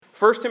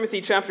1 Timothy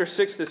chapter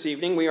 6 this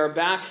evening. We are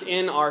back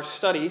in our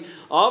study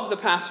of the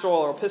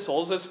pastoral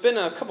epistles. It's been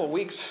a couple of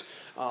weeks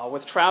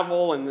with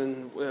travel, and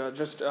then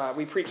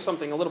we preached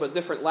something a little bit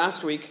different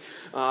last week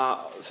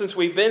since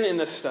we've been in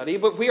this study.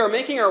 But we are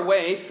making our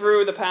way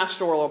through the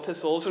pastoral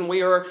epistles, and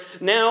we are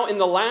now in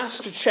the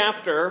last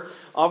chapter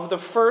of the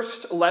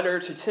first letter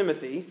to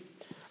Timothy,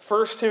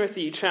 1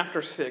 Timothy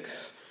chapter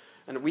 6.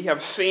 And we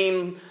have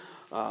seen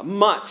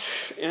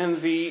much in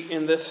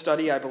this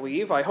study, I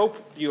believe. I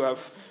hope you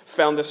have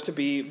found this to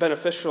be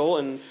beneficial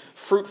and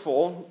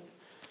fruitful.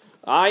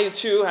 I,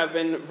 too, have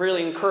been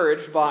really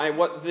encouraged by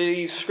what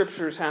these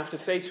scriptures have to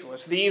say to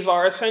us. These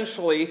are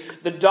essentially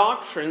the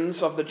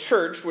doctrines of the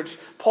church, which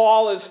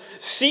Paul is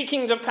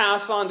seeking to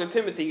pass on to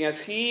Timothy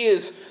as he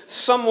is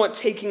somewhat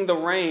taking the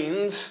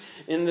reins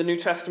in the New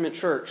Testament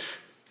church.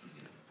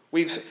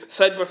 We've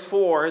said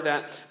before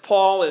that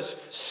Paul is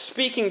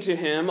speaking to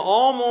him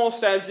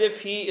almost as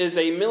if he is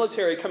a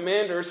military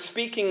commander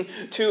speaking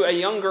to a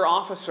younger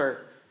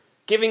officer,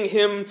 giving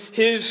him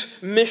his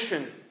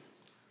mission.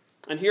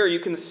 And here you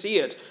can see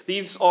it.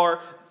 These are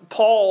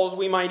Paul's,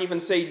 we might even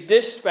say,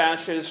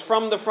 dispatches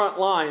from the front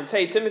lines.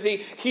 Hey, Timothy,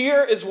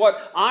 here is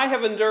what I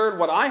have endured,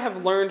 what I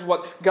have learned,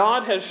 what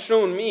God has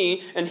shown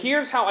me, and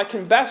here's how I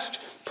can best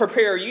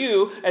prepare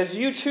you as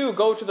you too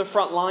go to the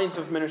front lines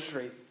of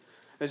ministry.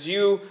 As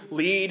you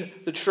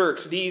lead the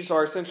church, these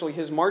are essentially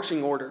his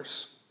marching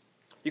orders.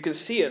 You can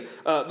see it.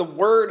 The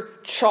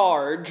word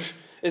charge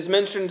is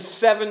mentioned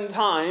 7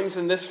 times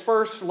in this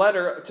first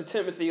letter to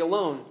Timothy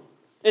alone.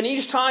 And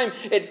each time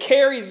it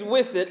carries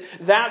with it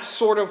that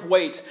sort of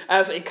weight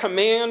as a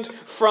command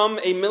from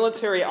a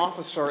military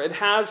officer.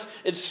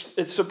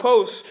 It's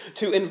supposed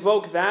to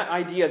invoke that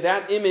idea,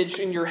 that image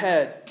in your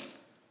head.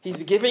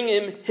 He's giving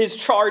him his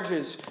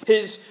charges,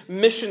 his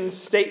mission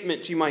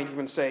statement, you might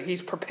even say.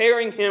 He's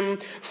preparing him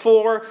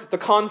for the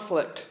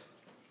conflict.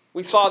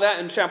 We saw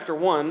that in chapter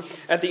 1.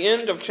 At the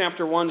end of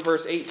chapter 1,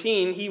 verse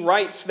 18, he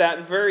writes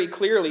that very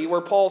clearly, where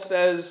Paul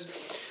says,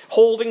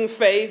 holding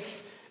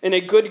faith in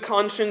a good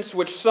conscience,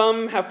 which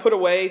some have put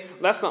away.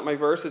 That's not my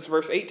verse, it's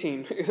verse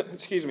 18.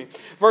 Excuse me.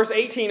 Verse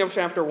 18 of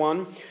chapter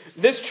 1.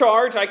 This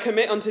charge I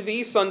commit unto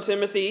thee, son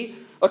Timothy,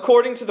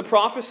 according to the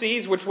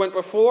prophecies which went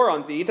before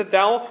on thee, that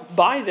thou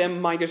by them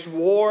mightest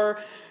war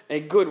a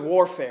good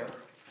warfare.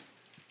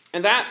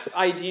 And that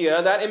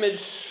idea, that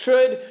image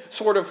should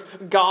sort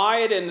of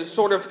guide and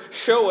sort of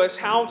show us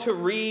how to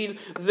read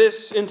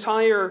this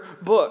entire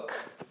book.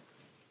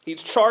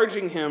 He's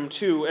charging him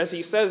to, as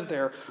he says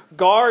there,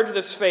 guard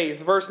this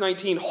faith. Verse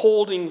 19,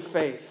 holding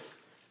faith,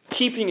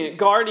 keeping it,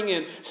 guarding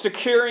it,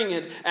 securing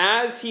it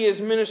as he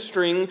is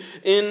ministering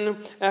in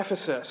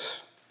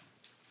Ephesus.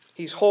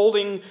 He's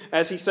holding,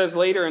 as he says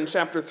later in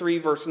chapter 3,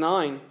 verse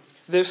 9,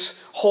 this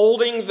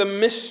holding the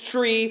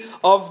mystery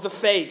of the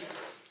faith.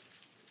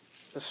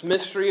 This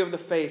mystery of the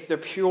faith, the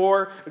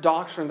pure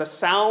doctrine, the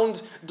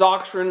sound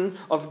doctrine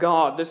of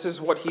God. This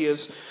is what he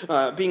is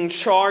being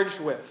charged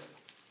with.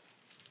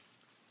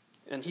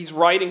 And he's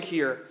writing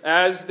here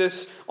as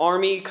this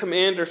army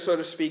commander, so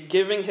to speak,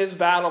 giving his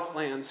battle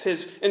plans,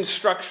 his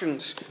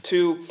instructions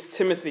to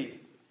Timothy.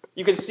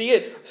 You can see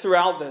it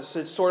throughout this.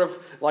 It's sort of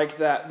like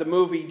the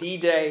movie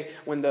D-Day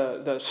when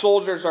the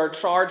soldiers are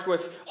charged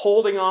with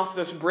holding off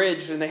this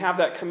bridge and they have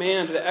that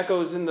command that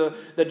echoes in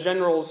the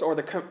general's or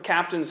the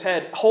captain's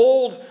head.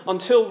 Hold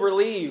until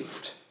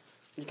relieved.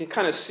 You can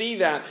kind of see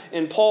that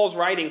in Paul's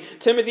writing.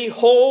 Timothy,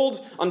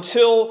 hold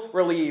until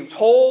relieved.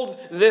 Hold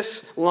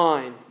this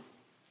line.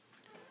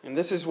 And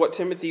this is what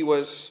Timothy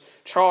was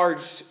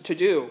charged to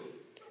do.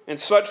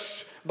 And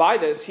by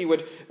this, he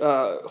would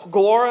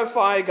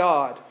glorify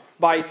God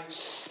by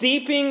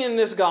steeping in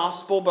this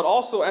gospel, but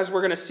also, as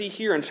we're going to see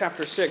here in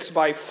chapter 6,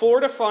 by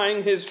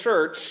fortifying his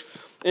church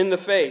in the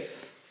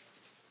faith.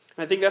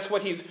 And I think that's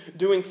what he's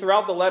doing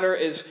throughout the letter,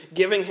 is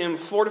giving him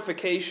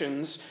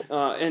fortifications.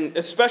 And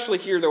especially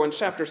here, though, in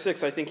chapter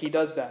 6, I think he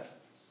does that.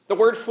 The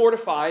word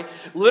fortify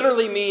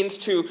literally means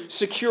to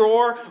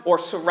secure or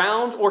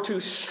surround or to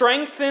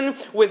strengthen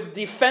with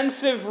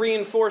defensive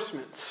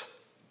reinforcements.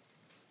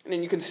 And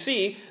then you can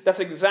see that's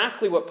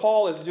exactly what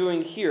Paul is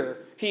doing here.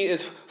 He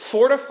is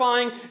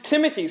fortifying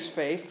Timothy's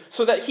faith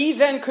so that he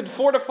then could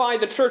fortify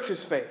the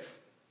church's faith.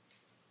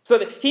 So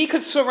that he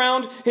could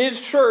surround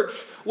his church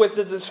with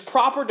the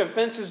proper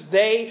defenses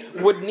they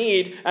would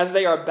need as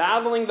they are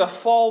battling the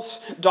false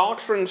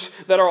doctrines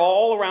that are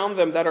all around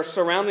them, that are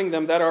surrounding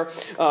them, that are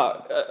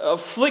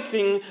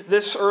afflicting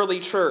this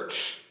early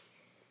church.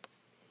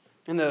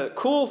 And the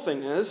cool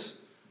thing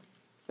is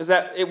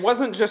that it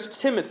wasn't just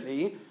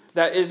Timothy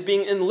that is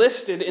being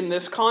enlisted in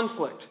this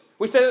conflict.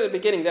 We said at the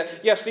beginning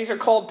that, yes, these are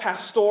called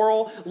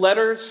pastoral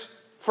letters,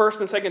 1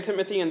 and 2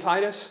 Timothy and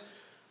Titus,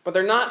 but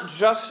they're not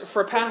just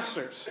for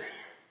pastors.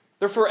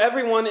 They're for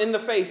everyone in the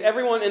faith,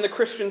 everyone in the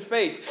Christian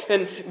faith.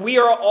 And we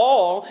are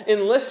all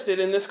enlisted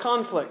in this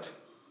conflict,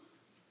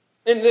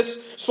 in this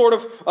sort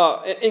of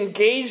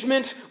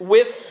engagement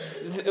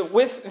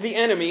with the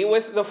enemy,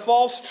 with the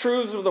false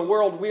truths of the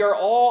world. We are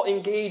all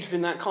engaged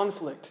in that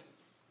conflict.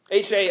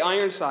 H.A.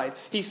 Ironside,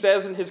 he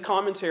says in his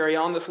commentary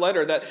on this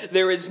letter that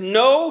there is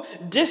no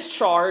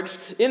discharge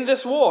in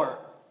this war.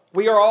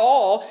 We are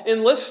all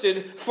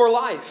enlisted for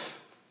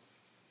life.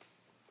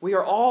 We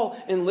are all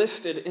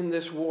enlisted in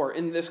this war,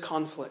 in this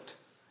conflict.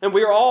 And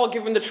we are all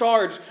given the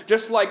charge,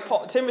 just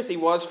like Timothy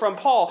was from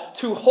Paul,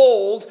 to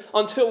hold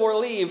until we're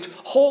relieved.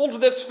 Hold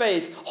this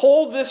faith.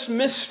 Hold this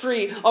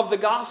mystery of the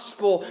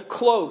gospel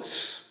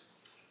close.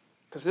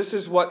 Because this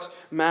is what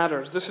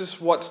matters. This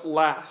is what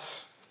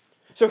lasts.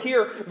 So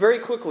here, very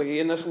quickly,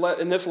 in this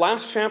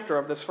last chapter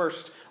of this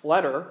first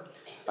letter,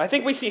 I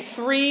think we see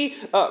three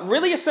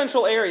really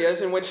essential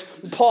areas in which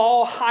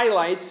Paul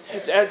highlights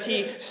as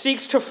he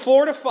seeks to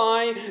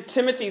fortify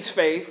Timothy's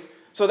faith,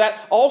 so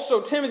that also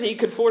Timothy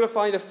could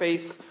fortify the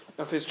faith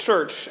of his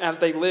church as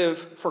they live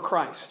for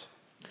Christ.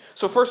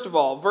 So first of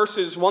all,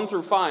 verses 1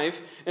 through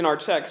 5 in our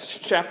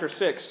text, chapter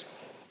 6,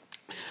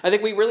 I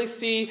think we really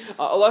see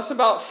less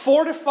about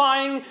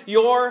fortifying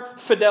your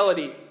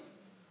fidelity.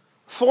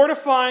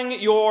 Fortifying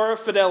your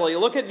fidelity.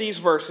 Look at these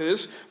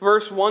verses,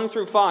 verse 1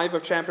 through 5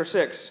 of chapter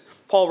 6.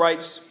 Paul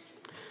writes,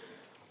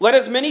 "Let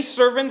as many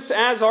servants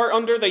as are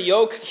under the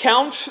yoke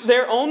count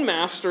their own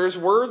masters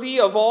worthy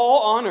of all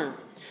honor,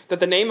 that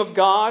the name of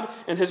God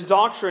and his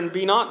doctrine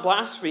be not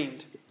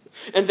blasphemed.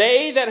 And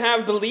they that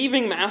have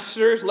believing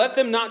masters, let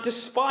them not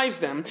despise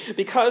them,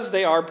 because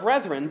they are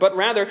brethren, but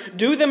rather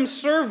do them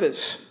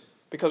service,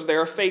 because they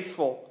are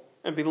faithful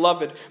and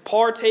beloved,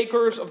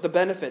 partakers of the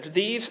benefit.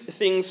 These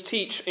things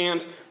teach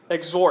and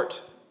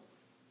exhort."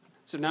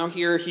 So now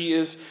here he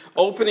is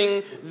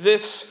opening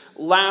this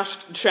last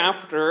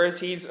chapter as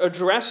he's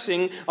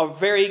addressing a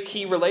very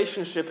key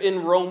relationship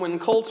in Roman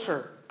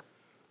culture.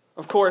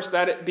 Of course,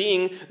 that it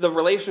being the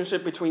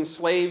relationship between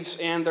slaves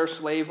and their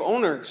slave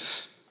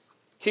owners.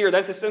 Here,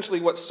 that's essentially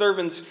what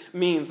servants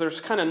means.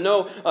 There's kind of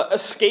no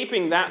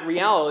escaping that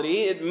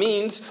reality. It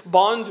means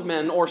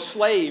bondmen or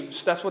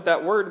slaves. That's what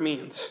that word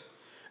means.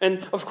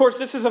 And of course,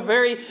 this is a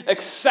very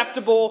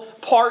acceptable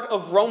part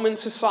of Roman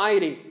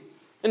society.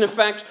 And in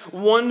fact,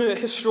 one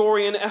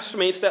historian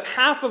estimates that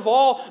half of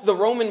all the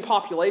Roman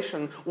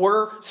population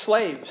were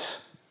slaves.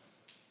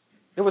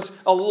 It was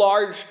a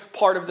large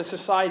part of the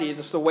society.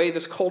 This is the way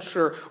this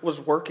culture was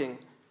working.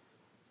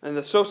 And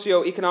the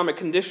socioeconomic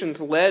conditions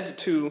led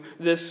to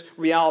this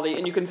reality.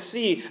 And you can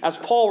see, as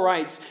Paul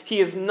writes, he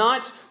is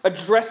not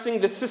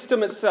addressing the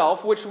system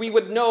itself, which we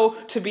would know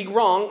to be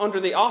wrong under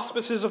the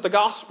auspices of the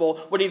gospel.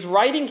 What he's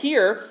writing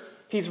here,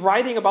 he's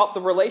writing about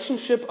the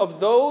relationship of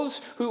those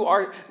who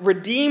are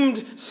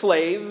redeemed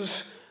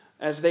slaves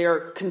as they are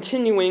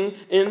continuing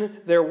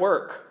in their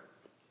work.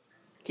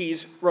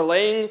 He's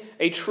relaying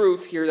a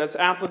truth here that's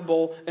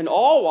applicable in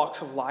all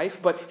walks of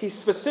life, but he's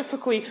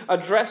specifically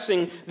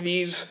addressing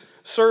these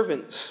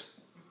servants.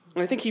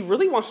 And I think he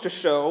really wants to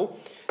show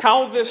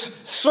how this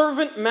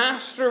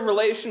servant-master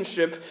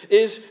relationship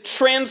is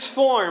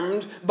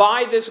transformed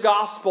by this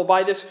gospel,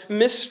 by this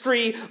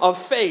mystery of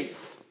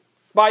faith,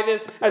 by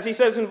this, as he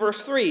says in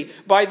verse 3,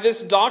 by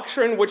this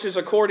doctrine which is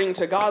according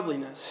to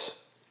godliness.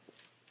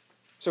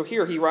 So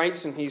here he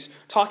writes, and he's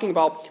talking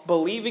about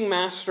believing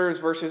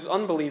masters versus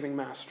unbelieving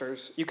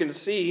masters. You can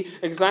see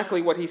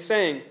exactly what he's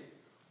saying.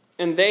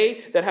 "And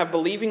they that have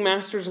believing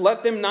masters,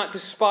 let them not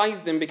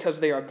despise them because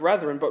they are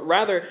brethren, but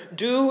rather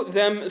do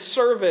them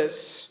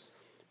service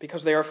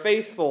because they are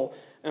faithful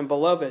and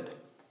beloved."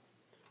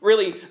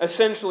 Really,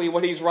 essentially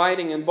what he's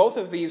writing in both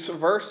of these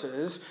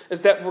verses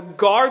is that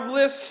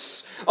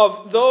regardless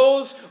of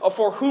those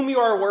for whom you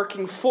are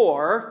working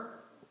for,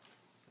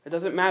 it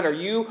doesn't matter.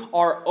 You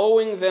are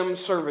owing them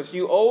service.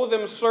 You owe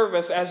them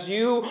service as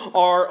you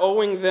are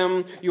owing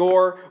them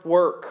your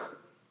work.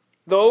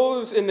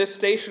 Those in this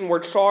station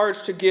were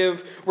charged to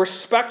give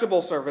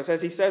respectable service.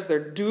 As he says there,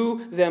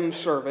 do them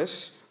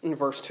service in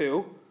verse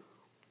 2.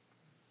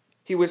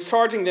 He was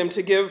charging them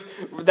to give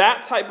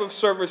that type of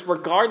service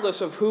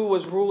regardless of who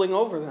was ruling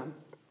over them.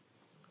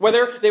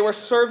 Whether they were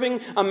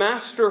serving a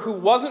master who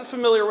wasn't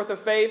familiar with the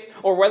faith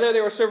or whether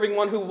they were serving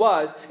one who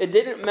was, it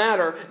didn't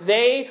matter.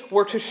 They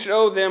were to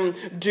show them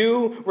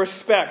due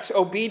respect,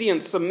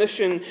 obedience,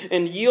 submission,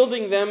 and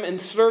yielding them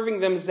and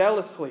serving them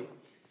zealously.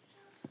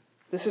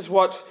 This is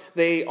what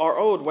they are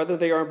owed, whether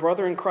they are a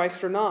brother in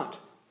Christ or not.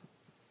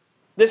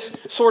 This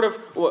sort of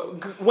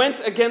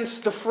went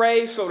against the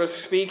fray, so to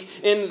speak,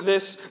 in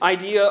this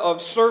idea of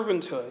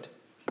servanthood.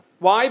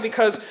 Why?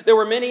 Because there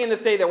were many in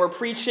this day that were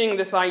preaching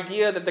this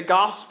idea that the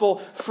gospel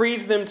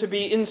frees them to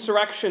be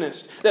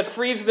insurrectionists, that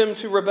frees them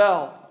to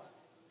rebel,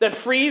 that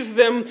frees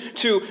them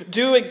to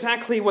do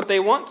exactly what they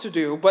want to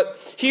do. But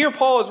here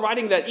Paul is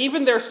writing that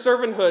even their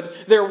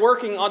servanthood, their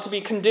working, ought to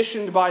be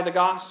conditioned by the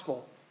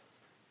gospel,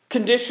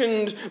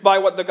 conditioned by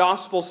what the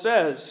gospel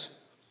says,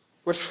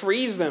 which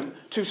frees them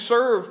to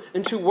serve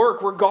and to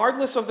work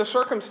regardless of the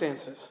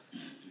circumstances.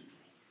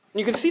 And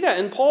you can see that,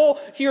 and Paul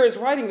here is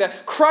writing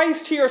that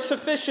Christ here is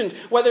sufficient,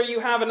 whether you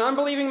have an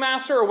unbelieving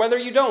master or whether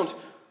you don't.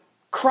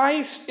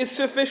 Christ is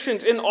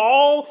sufficient in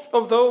all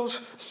of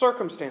those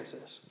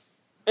circumstances.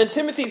 And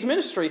Timothy's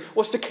ministry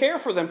was to care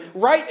for them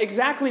right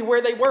exactly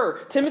where they were.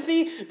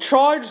 Timothy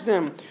charged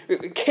them,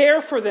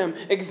 care for them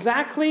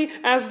exactly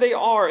as they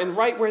are and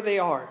right where they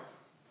are.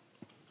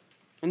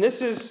 And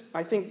this is,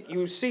 I think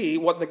you see,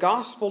 what the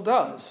gospel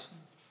does.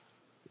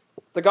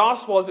 The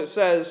gospel, as it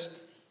says,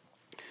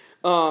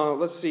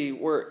 look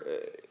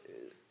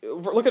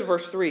at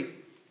verse 3.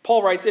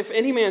 Paul writes, "If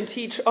any man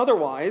teach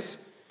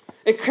otherwise,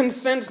 it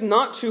consents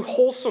not to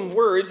wholesome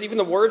words, even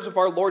the words of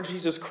our Lord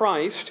Jesus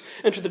Christ,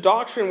 and to the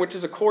doctrine which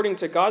is according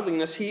to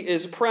godliness, he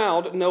is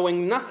proud,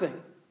 knowing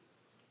nothing."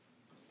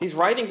 He's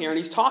writing here, and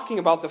he's talking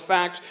about the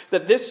fact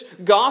that this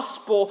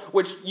gospel,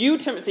 which you,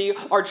 Timothy,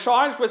 are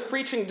charged with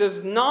preaching,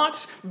 does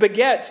not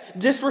beget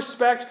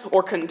disrespect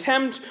or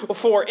contempt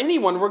for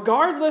anyone,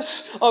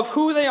 regardless of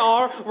who they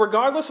are,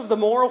 regardless of the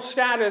moral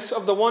status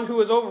of the one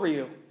who is over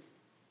you.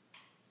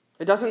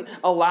 It doesn't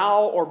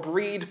allow or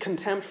breed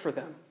contempt for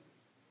them.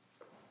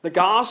 The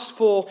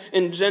gospel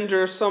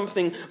engenders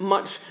something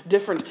much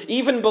different.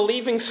 Even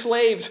believing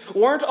slaves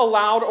weren't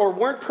allowed or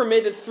weren't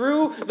permitted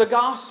through the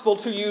gospel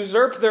to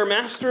usurp their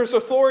master's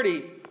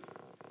authority.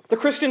 The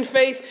Christian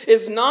faith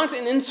is not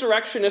an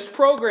insurrectionist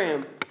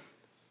program.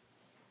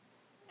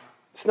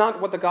 It's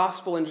not what the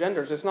gospel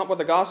engenders. It's not what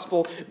the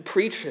gospel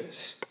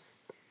preaches.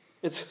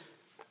 It's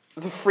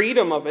the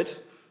freedom of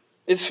it.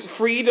 It's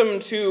freedom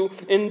to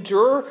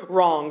endure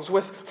wrongs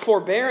with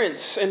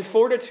forbearance and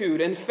fortitude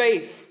and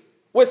faith.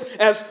 With,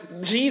 as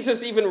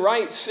Jesus even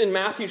writes in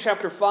Matthew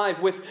chapter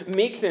 5, with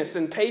meekness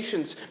and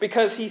patience,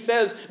 because he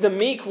says the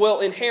meek will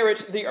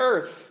inherit the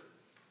earth.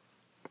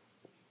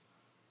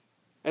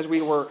 As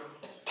we were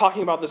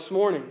talking about this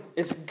morning,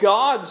 it's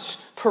God's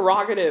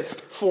prerogative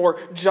for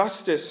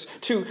justice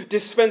to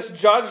dispense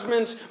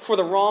judgment for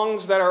the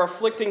wrongs that are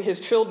afflicting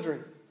his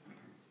children.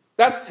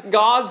 That's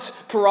God's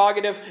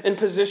prerogative and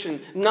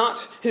position,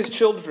 not his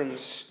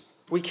children's.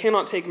 We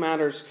cannot take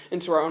matters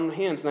into our own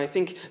hands. And I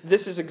think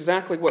this is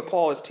exactly what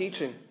Paul is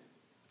teaching.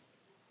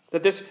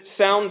 That this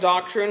sound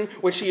doctrine,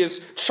 which he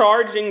is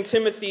charging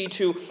Timothy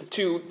to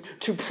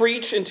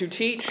preach and to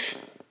teach,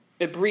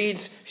 it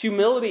breeds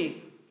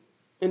humility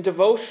and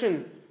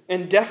devotion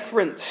and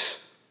deference.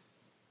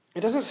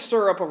 It doesn't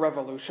stir up a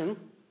revolution.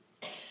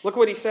 Look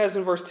what he says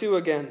in verse 2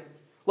 again.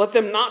 "Let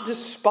them not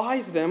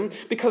despise them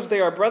because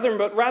they are brethren,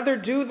 but rather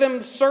do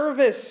them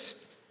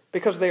service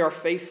because they are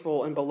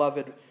faithful and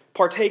beloved,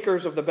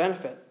 partakers of the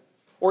benefit."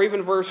 Or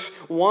even verse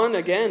 1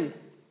 again.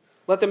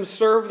 "Let them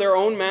serve their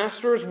own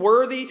masters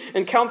worthy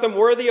and count them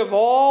worthy of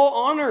all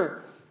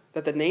honor,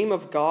 that the name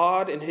of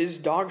God and his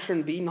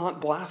doctrine be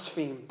not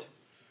blasphemed."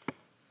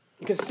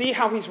 You can see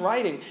how he's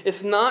writing.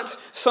 It's not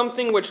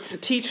something which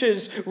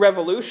teaches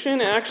revolution.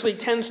 It actually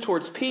tends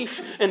towards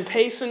peace and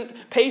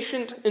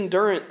patient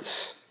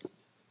endurance.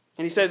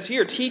 And he says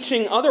here,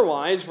 teaching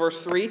otherwise,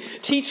 verse 3,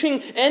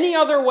 teaching any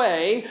other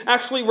way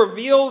actually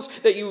reveals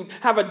that you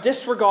have a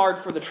disregard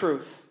for the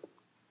truth.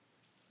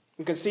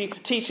 You can see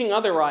teaching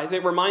otherwise.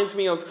 It reminds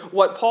me of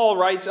what Paul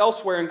writes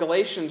elsewhere in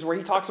Galatians, where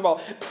he talks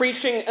about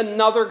preaching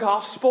another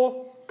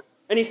gospel.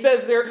 And he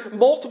says there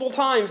multiple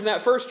times in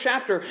that first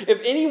chapter,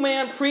 if any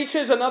man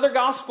preaches another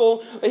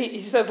gospel,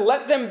 he says,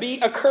 let them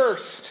be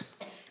accursed.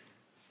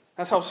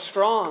 That's how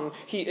strong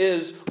he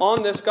is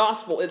on this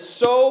gospel. It's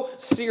so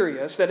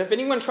serious that if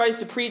anyone tries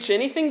to preach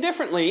anything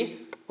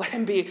differently, let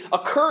him be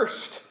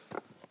accursed.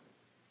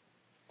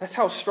 That's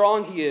how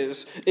strong he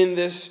is in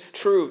this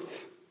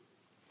truth.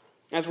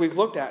 As we've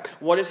looked at,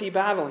 what is he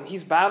battling?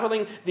 He's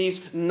battling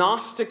these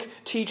Gnostic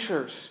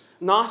teachers.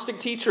 Gnostic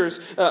teachers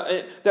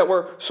that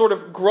were sort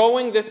of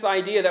growing this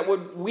idea that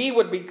we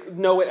would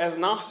know it as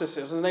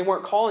Gnosticism. They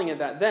weren't calling it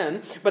that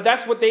then, but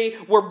that's what they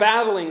were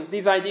battling,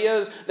 these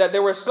ideas that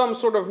there was some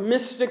sort of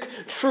mystic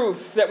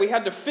truth that we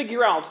had to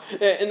figure out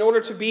in order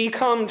to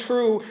become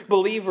true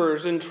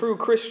believers and true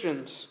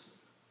Christians.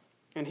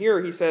 And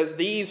here he says,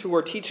 these who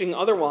are teaching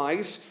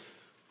otherwise,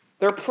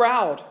 they're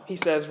proud, he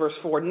says, verse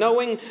 4,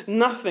 knowing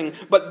nothing,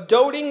 but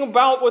doting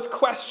about with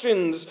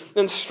questions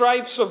and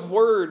strifes of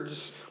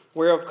words,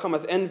 whereof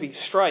cometh envy,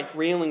 strife,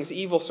 railings,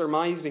 evil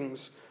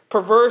surmisings,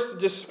 perverse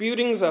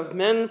disputings of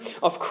men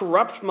of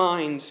corrupt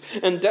minds,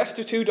 and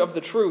destitute of the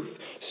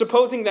truth,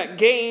 supposing that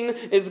gain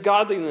is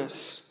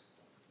godliness.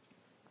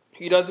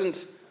 He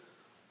doesn't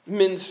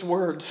mince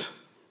words.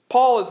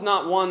 Paul is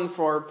not one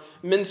for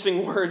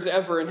mincing words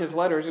ever in his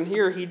letters, and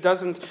here he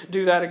doesn't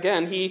do that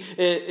again. He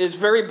is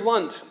very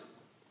blunt.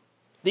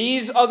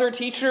 These other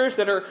teachers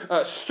that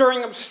are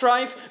stirring up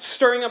strife,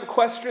 stirring up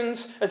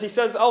questions, as he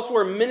says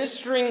elsewhere,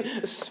 ministering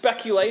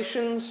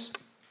speculations.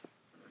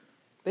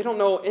 They don't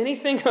know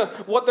anything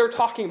what they're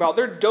talking about.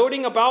 They're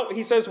doting about,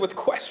 he says, with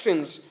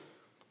questions,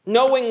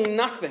 knowing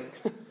nothing.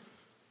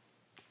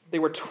 They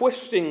were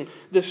twisting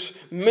this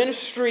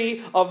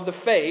ministry of the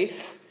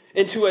faith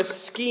into a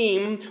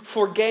scheme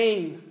for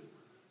gain.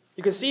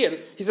 You can see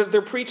it. He says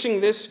they're preaching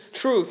this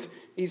truth.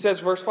 He says,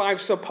 verse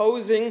 5,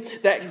 supposing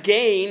that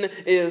gain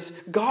is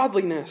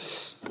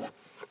godliness.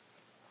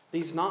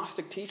 These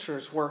Gnostic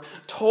teachers were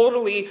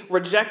totally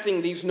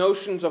rejecting these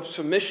notions of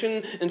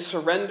submission and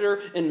surrender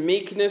and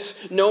meekness,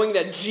 knowing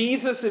that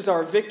Jesus is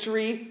our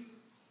victory.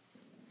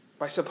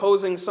 by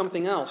supposing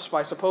something else,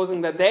 by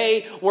supposing that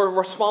they were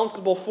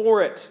responsible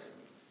for it.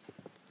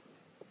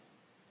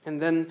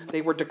 And then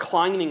they were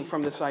declining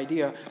from this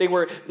idea. They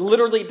were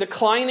literally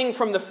declining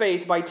from the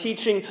faith by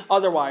teaching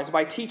otherwise,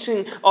 by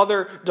teaching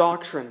other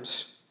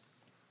doctrines.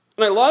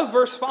 And I love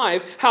verse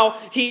 5, how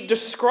he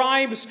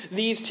describes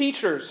these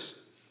teachers.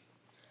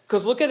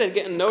 Because look at it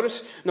again,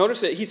 notice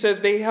it. He says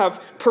they have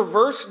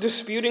perverse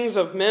disputings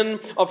of men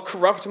of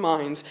corrupt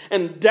minds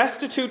and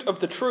destitute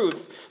of the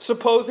truth,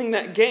 supposing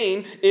that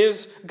gain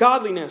is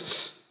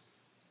godliness.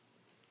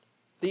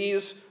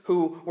 These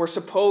who were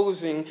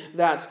supposing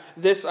that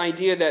this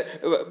idea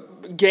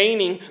that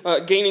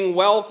gaining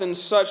wealth and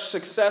such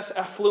success,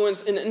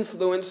 affluence, and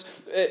influence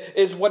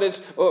is what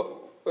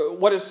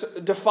is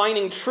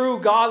defining true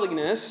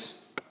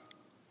godliness.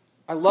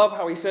 I love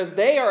how he says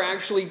they are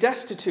actually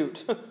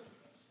destitute.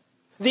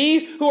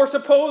 These who are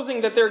supposing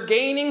that they're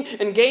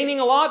gaining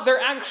a lot, they're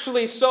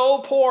actually so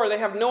poor, they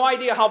have no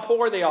idea how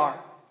poor they are.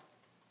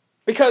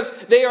 Because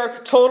they are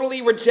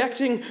totally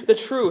rejecting the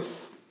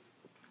truth.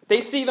 They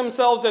see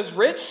themselves as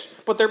rich,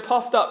 but they're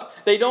puffed up.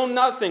 They know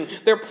nothing.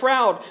 They're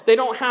proud. They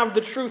don't have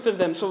the truth in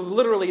them. So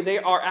literally, they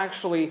are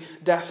actually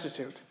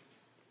destitute.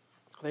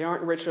 They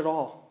aren't rich at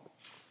all.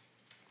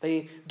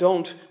 They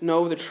don't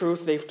know the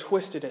truth. They've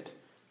twisted it.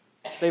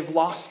 They've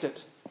lost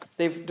it.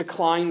 They've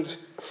declined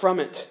from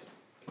it.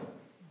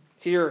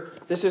 Here,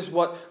 this is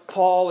what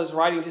Paul is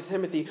writing to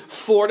Timothy.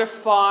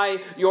 Fortify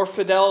your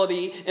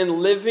fidelity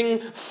in living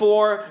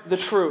for the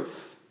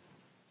truth.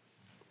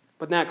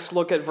 But next,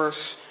 look at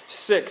verse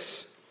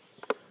 6.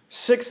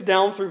 6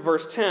 down through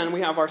verse 10,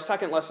 we have our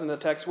second lesson in the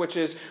text, which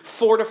is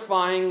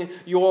fortifying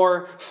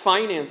your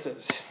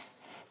finances.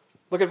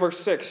 Look at verse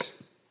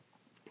 6.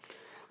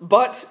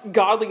 But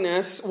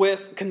godliness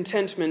with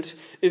contentment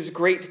is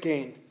great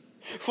gain.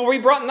 For we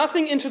brought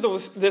nothing into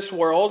this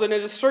world, and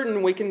it is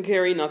certain we can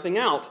carry nothing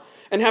out.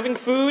 And having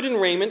food and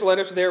raiment, let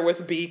us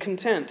therewith be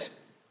content.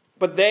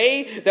 But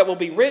they that will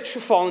be rich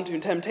fall into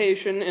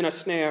temptation and a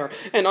snare,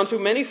 and unto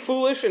many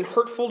foolish and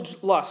hurtful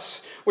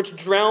lusts, which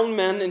drown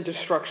men in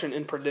destruction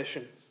and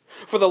perdition.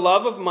 For the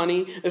love of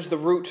money is the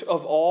root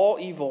of all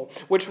evil,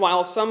 which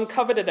while some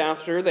coveted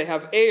after, they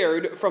have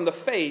erred from the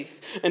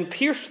faith, and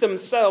pierced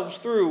themselves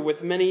through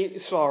with many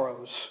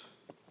sorrows.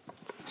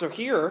 So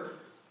here,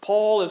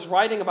 Paul is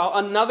writing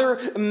about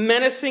another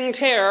menacing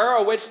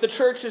terror which the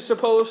church is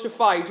supposed to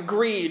fight,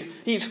 greed.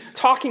 He's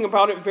talking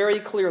about it very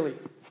clearly.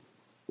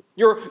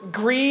 Your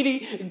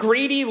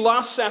greedy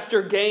lusts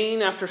after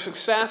gain, after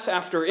success,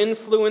 after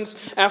influence,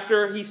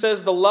 after, he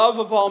says, the love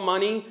of all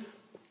money,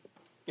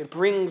 it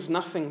brings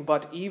nothing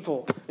but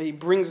evil. It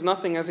brings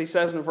nothing, as he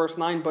says in verse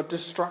 9, but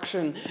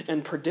destruction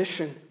and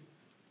perdition.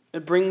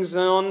 It brings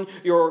on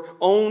your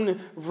own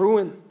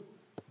ruin.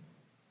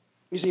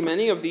 You see,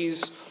 many of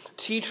these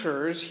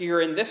teachers here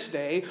in this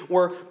day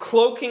were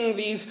cloaking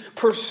these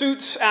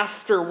pursuits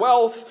after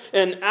wealth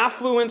and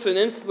affluence and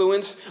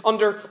influence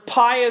under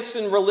pious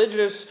and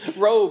religious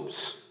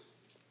robes.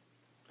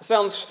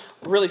 Sounds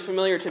really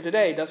familiar to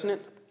today, doesn't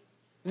it?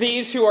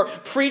 These who are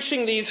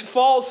preaching these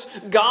false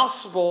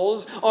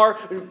gospels are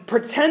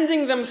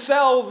pretending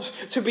themselves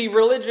to be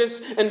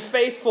religious and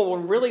faithful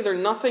when really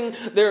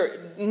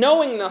they're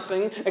knowing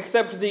nothing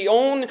except the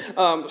own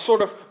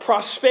sort of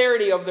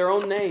prosperity of their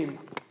own name.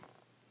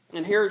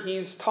 And here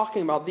he's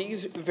talking about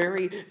these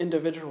very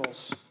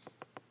individuals.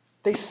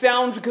 They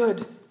sound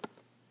good.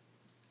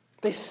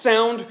 They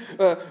sound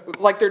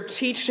like they're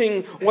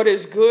teaching what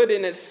is good,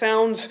 and it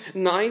sounds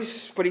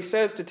nice. But he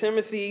says to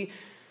Timothy,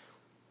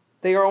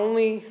 they are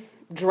only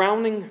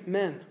drowning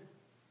men.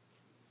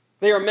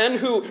 They are men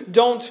who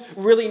don't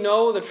really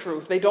know the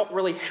truth. They don't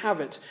really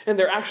have it. And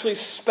they're actually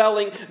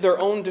spelling their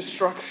own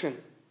destruction.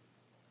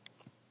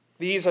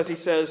 These, as he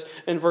says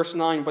in verse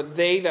 9, but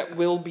they that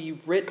will be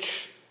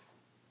rich.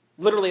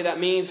 Literally, that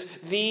means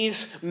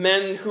these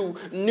men who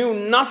knew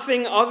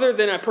nothing other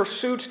than a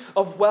pursuit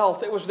of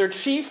wealth. It was their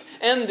chief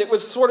end. It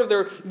was sort of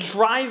their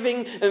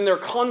driving and their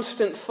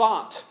constant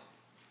thought.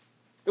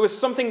 It was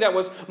something that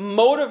was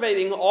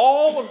motivating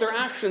all of their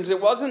actions. It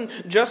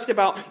wasn't just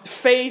about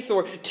faith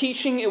or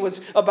teaching. It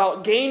was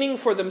about gaining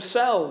for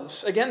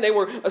themselves. Again, they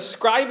were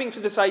ascribing to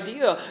this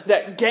idea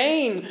that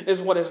gain is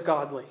what is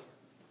godly.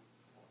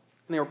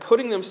 And they were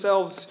putting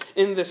themselves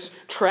in this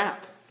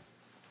trap.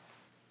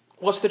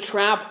 What's the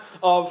trap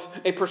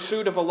of a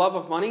pursuit of a love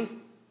of money?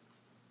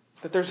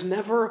 That there's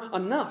never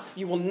enough.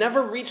 You will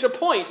never reach a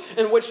point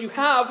in which you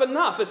have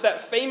enough. It's that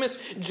famous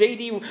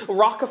J.D.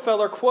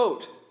 Rockefeller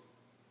quote.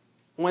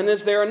 When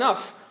is there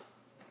enough?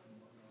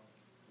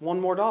 One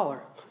more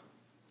dollar.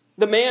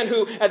 The man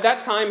who at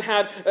that time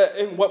had,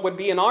 in what would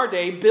be in our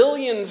day,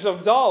 billions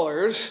of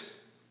dollars.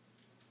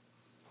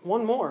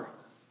 One more.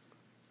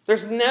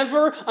 There's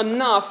never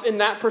enough in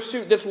that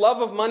pursuit. This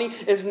love of money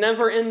is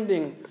never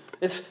ending.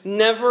 It's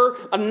never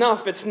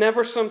enough. It's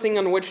never something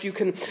on which you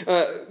can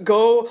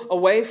go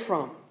away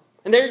from.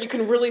 And there you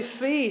can really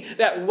see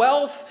that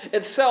wealth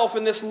itself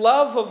and this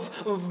love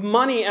of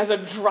money as a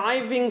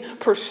driving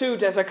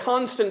pursuit, as a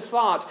constant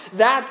thought,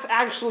 that's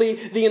actually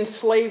the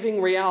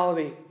enslaving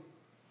reality.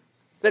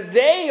 That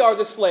they are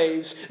the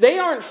slaves. They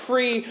aren't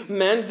free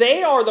men.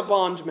 They are the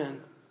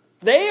bondmen.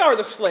 They are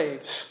the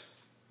slaves.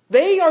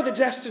 They are the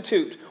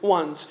destitute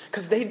ones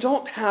because they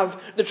don't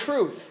have the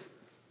truth.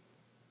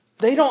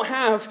 They don't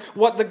have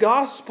what the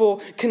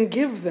gospel can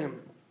give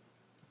them.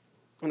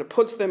 And it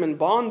puts them in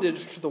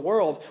bondage to the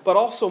world, but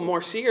also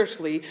more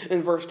seriously,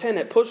 in verse 10,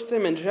 it puts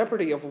them in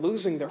jeopardy of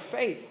losing their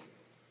faith.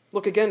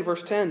 Look again,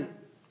 verse 10.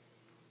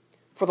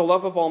 For the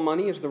love of all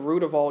money is the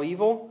root of all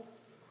evil,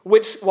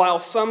 which, while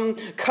some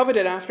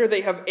coveted after,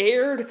 they have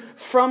erred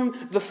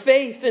from the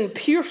faith and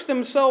pierced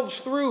themselves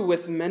through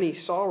with many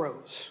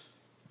sorrows.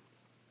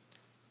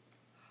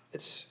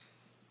 It's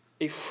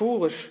a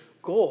foolish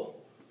goal.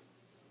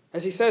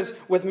 As he says,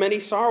 with many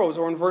sorrows,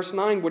 or in verse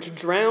 9, which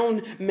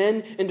drown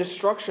men in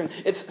destruction.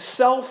 It's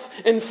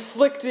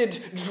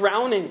self-inflicted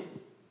drowning.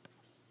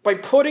 By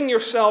putting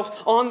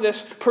yourself on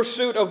this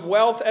pursuit of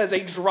wealth as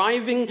a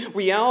driving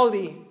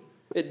reality,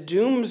 it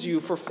dooms you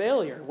for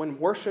failure when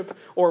worship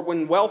or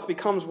when wealth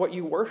becomes what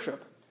you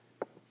worship.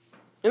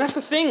 And that's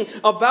the thing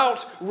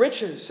about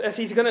riches, as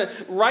he's going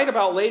to write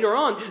about later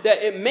on, that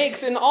it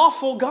makes an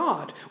awful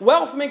God.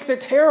 Wealth makes a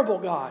terrible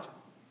God.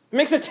 It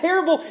makes a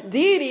terrible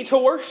deity to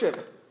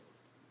worship.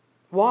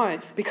 Why?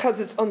 Because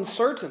it's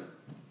uncertain.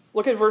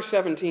 Look at verse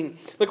 17.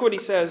 Look what he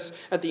says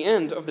at the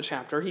end of the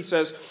chapter. He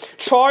says,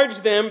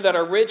 charge them that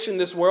are rich in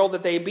this world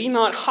that they be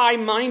not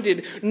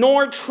high-minded,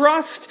 nor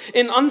trust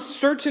in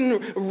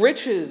uncertain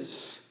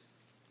riches.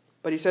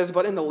 But he says,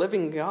 but in the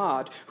living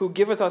God, who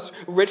giveth us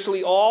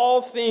richly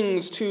all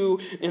things to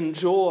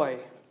enjoy.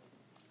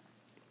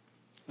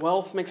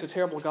 Wealth makes a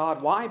terrible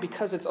God. Why?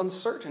 Because it's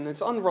uncertain.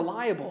 It's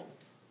unreliable.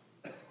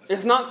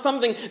 It's not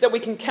something that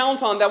we can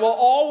count on that will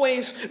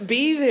always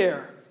be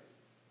there.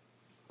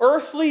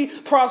 Earthly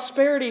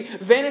prosperity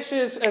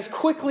vanishes as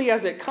quickly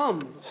as it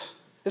comes.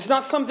 It's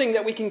not something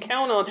that we can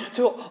count on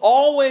to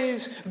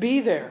always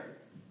be there.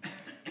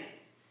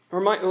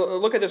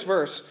 Look at this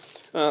verse.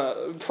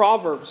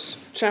 Proverbs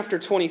chapter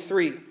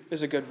 23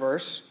 is a good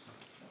verse.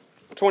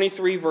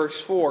 23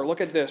 verse 4.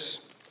 Look at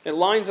this. It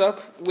lines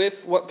up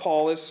with what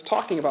Paul is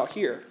talking about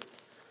here.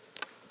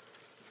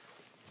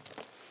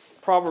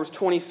 Proverbs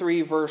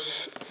 23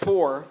 verse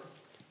 4.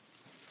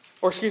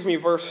 Verse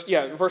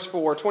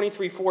 4.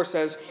 23:4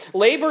 says,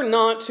 labor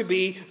not to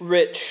be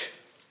rich.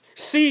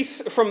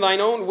 Cease from thine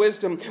own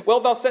wisdom.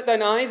 Wilt thou set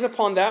thine eyes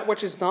upon that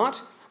which is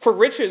not? For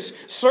riches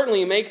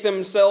certainly make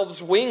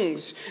themselves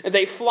wings, and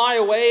they fly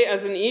away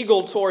as an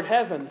eagle toward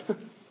heaven.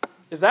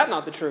 Is that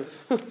not the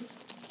truth?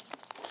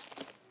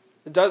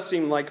 It does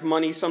seem like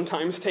money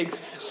sometimes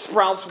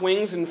sprouts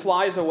wings and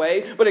flies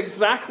away, but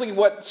exactly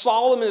what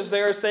Solomon is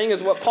there saying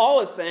is what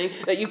Paul is saying,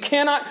 that you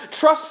cannot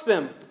trust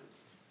them.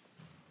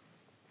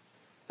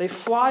 They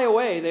fly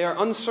away. They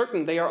are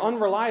uncertain. They are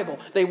unreliable.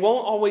 They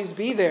won't always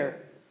be there.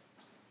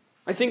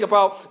 I think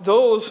about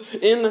those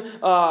in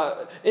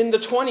the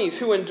 20s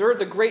who endured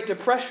the Great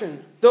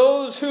Depression.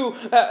 Those who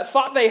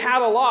thought they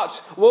had a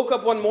lot, woke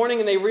up one morning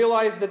and they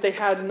realized that they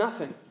had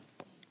nothing.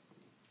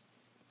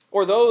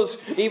 Or those,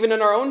 even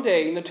in our own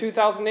day, in the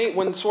 2008,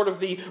 when sort of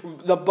the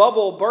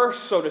bubble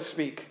burst, so to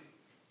speak.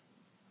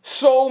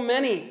 So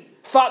many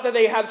thought that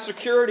they had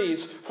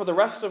securities for the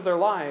rest of their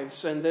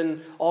lives, and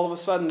then all of a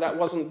sudden that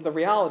wasn't the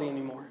reality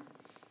anymore.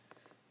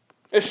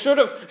 It should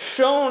have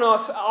shown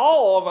us,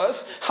 all of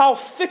us, how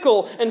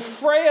fickle and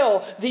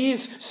frail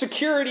these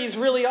securities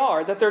really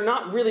are, that they're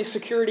not really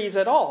securities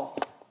at all,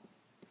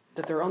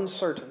 that they're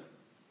uncertain,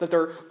 that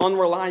they're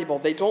unreliable,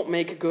 they don't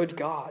make good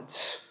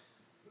gods.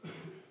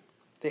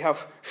 They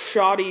have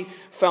shoddy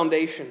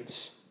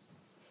foundations.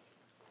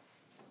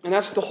 And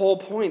that's the whole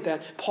point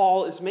that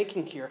Paul is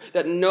making here.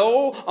 That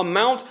no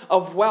amount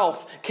of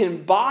wealth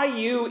can buy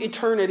you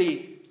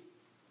eternity.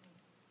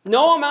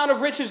 No amount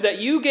of riches that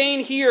you gain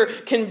here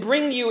can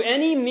bring you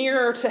any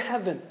nearer to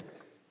heaven.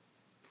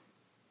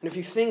 And if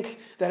you think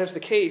that is the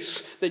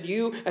case, that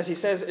you, as he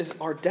says,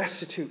 are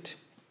destitute.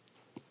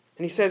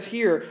 And he says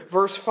here,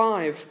 verse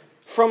 5,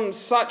 from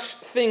such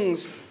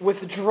things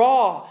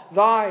withdraw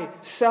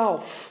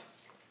thyself.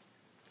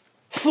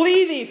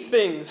 Flee these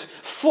things.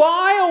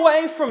 Fly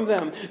away from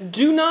them.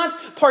 Do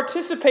not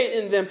participate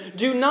in them.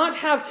 Do not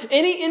have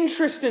any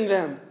interest in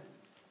them.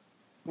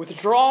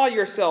 Withdraw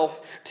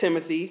yourself,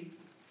 Timothy,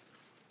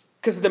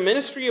 because the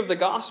ministry of the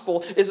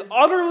gospel is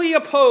utterly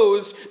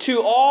opposed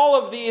to all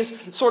of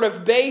these sort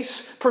of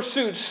base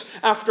pursuits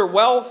after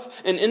wealth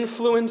and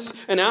influence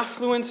and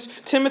affluence.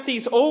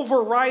 Timothy's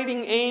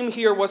overriding aim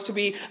here was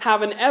to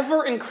have an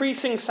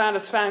ever-increasing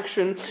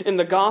satisfaction in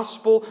the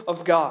gospel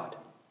of God.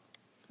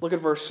 Look at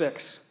verse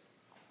 6.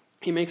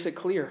 He makes it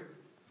clear.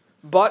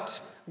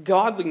 But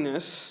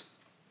godliness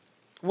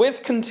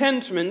with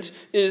contentment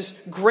is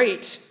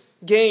great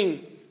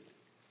gain.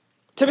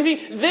 Timothy,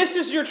 this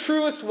is your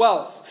truest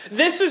wealth.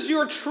 This is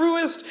your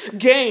truest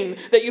gain,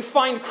 that you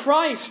find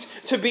Christ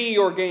to be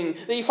your gain.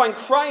 That you find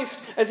Christ,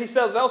 as he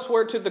says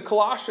elsewhere to the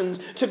Colossians,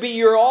 to be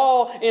your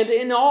all and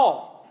in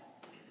all.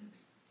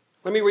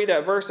 Let me read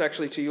that verse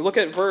actually to you. Look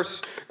at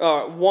verse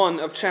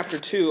 1 of chapter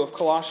 2 of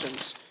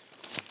Colossians.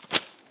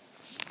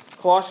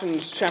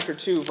 Colossians chapter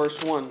 2,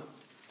 verse 1.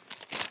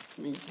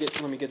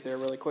 Let me get there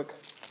really quick.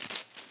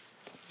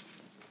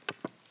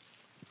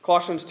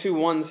 Colossians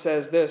 2:1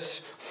 says this,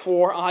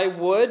 "For I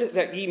would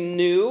that ye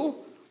knew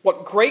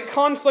what great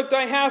conflict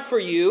I have for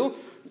you,"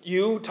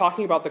 you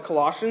talking about the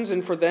Colossians,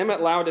 "and for them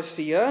at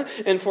Laodicea,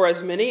 and for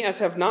as many as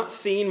have not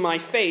seen my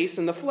face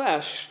in the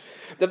flesh,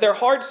 that their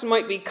hearts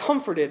might be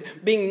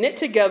comforted, being knit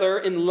together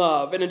in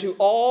love, and into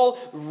all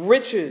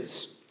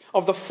riches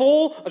of the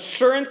full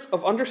assurance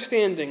of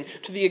understanding,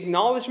 to the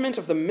acknowledgement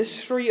of the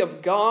mystery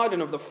of God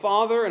and of the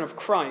Father and of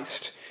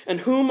Christ, in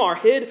whom are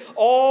hid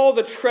all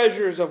the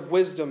treasures of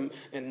wisdom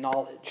and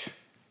knowledge."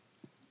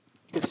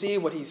 You can see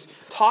what he's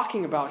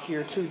talking about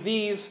here to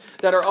these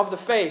that are of the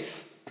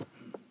faith.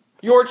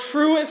 Your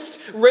truest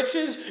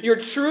riches, your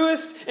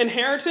truest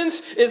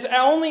inheritance is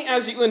only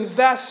as you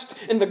invest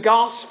in the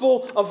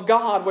gospel of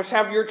God, which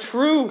have your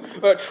true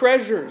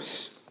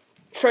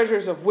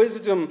treasures of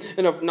wisdom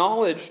and of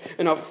knowledge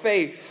and of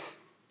faith.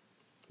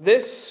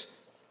 This,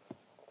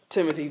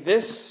 Timothy,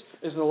 this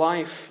is the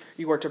life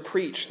you are to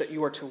preach, that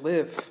you are to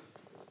live.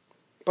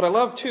 But I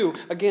love too,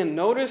 again,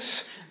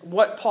 notice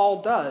what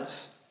Paul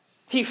does.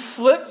 He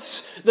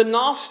flips the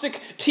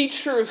Gnostic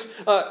teacher's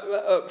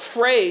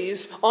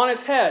phrase on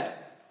its head.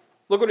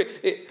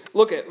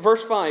 Look at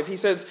verse 5. He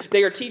says,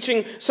 they are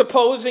teaching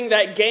supposing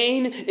that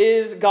gain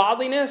is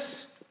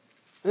godliness.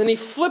 And then he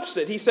flips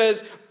it. He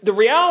says, the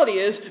reality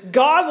is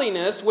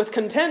godliness with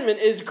contentment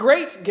is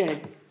great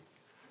gain.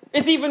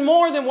 It's even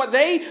more than what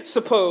they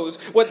suppose.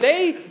 What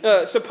they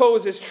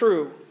suppose is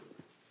true.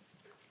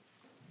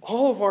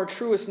 All of our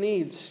truest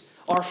needs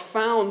are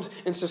found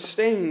and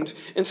sustained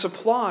and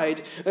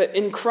supplied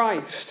in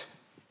Christ.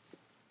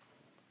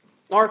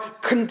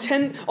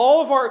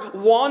 All of our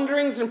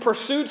wanderings and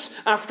pursuits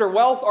after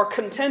wealth are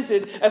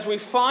contented as we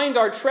find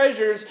our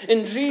treasures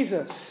in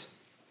Jesus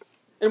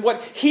and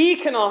what He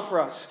can offer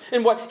us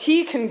and what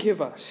He can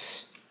give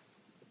us.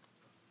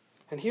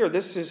 And here,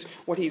 this is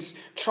what he's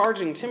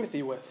charging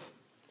Timothy with.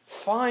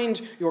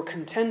 Find your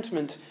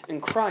contentment in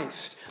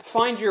Christ.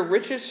 Find your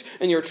richest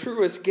and your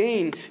truest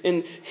gain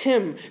in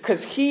Him,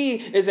 because He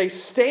is a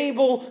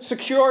stable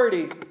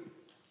security.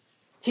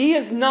 He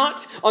is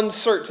not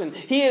uncertain.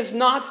 He is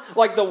not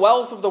like the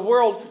wealth of the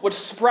world, which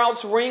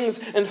sprouts wings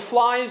and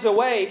flies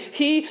away.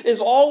 He is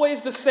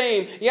always the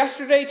same,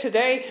 yesterday,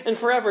 today, and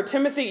forever.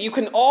 Timothy, you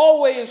can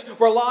always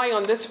rely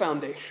on this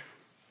foundation.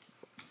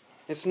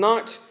 It's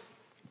not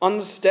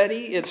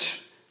unsteady, it's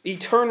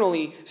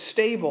eternally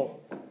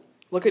stable.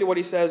 Look at what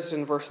he says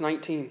in verse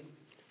 19.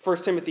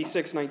 1 Timothy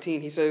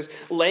 6:19. He says,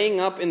 laying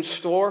up in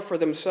store for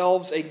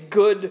themselves a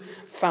good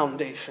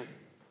foundation,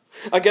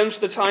 against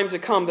the time to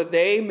come, that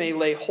they may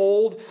lay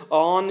hold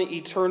on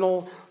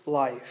eternal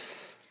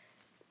life.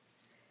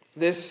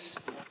 This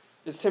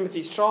is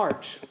Timothy's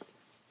charge.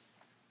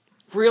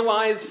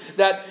 Realize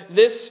that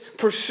this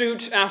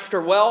pursuit after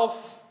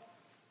wealth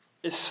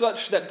is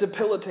such that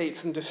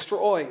debilitates and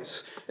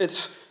destroys.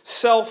 It's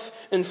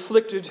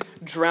self-inflicted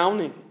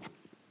drowning.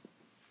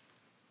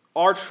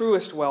 Our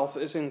truest wealth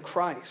is in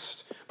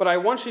Christ. But I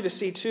want you to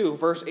see too,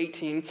 verse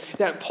 18,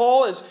 that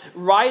Paul is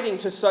writing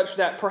to such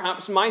that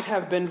perhaps might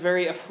have been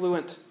very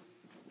affluent.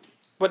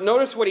 But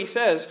notice what he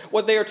says,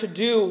 what they are to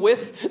do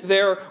with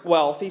their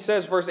wealth. He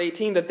says, verse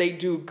 18, that they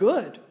do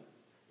good,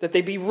 that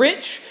they be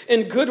rich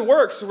in good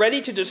works, ready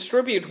to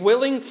distribute,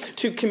 willing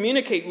to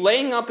communicate,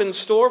 laying up in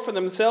store for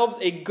themselves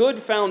a good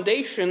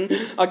foundation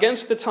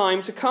against the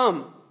time to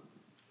come.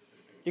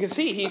 You can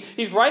see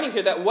he's writing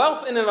here that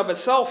wealth in and of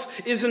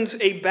itself isn't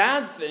a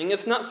bad thing.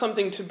 It's not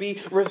something to be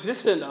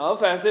resistant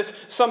of, as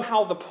if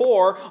somehow the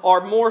poor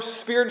are more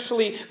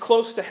spiritually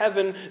close to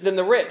heaven than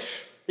the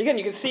rich. Again,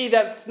 you can see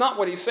that's not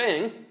what he's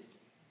saying.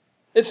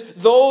 It's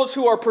those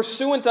who are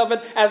pursuant of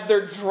it as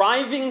their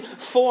driving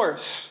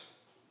force.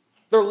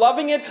 They're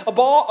loving it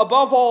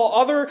above all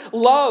other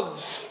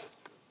loves.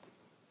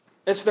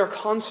 It's their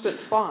constant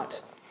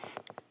thought.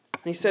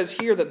 And he says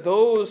here that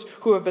those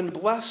who have been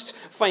blessed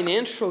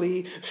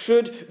financially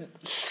should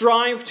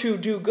strive to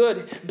do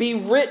good. Be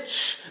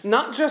rich,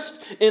 not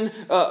just in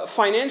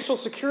financial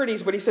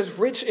securities, but he says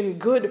rich in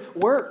good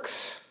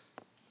works.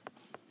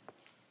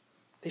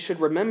 They should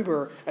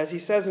remember, as he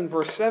says in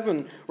verse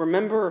 7,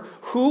 remember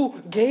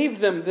who gave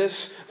them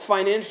this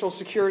financial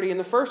security in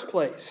the first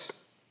place.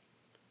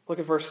 Look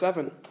at verse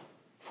 7.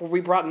 For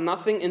we brought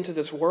nothing into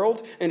this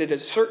world, and it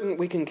is certain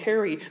we can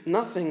carry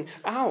nothing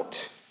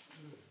out.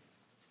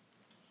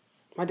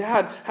 My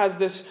dad has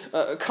this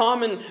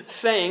common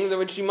saying,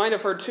 which you might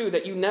have heard too,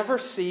 that you never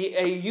see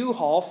a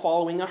U-Haul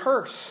following a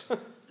hearse.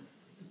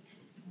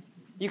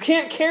 You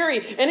can't carry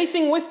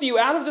anything with you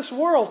out of this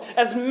world.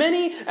 As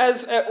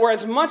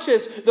much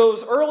as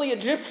those early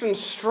Egyptians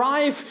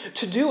strive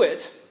to do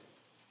it,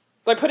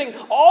 by putting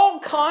all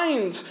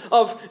kinds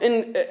of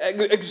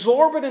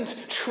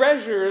exorbitant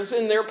treasures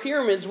in their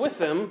pyramids with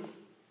them,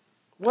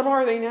 what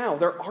are they now?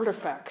 They're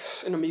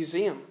artifacts in a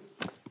museum.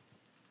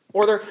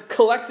 Or they're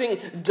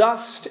collecting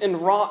dust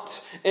and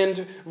rot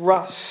and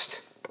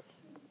rust.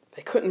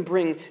 They couldn't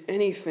bring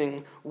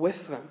anything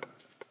with them.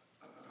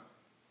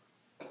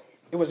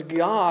 It was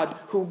God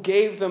who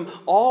gave them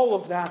all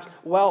of that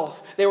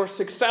wealth. They were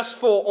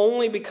successful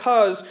only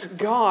because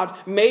God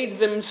made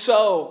them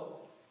so.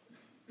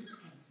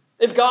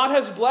 If God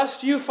has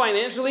blessed you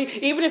financially,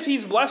 even if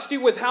He's blessed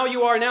you with how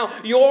you are now,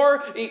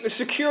 your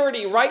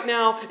security right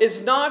now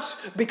is not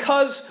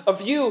because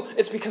of you,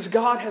 it's because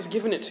God has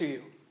given it to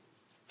you.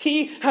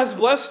 He has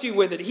blessed you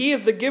with it. He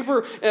is the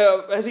giver,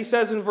 as He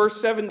says in verse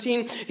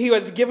 17, He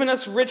has given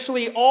us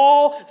richly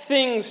all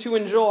things to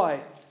enjoy.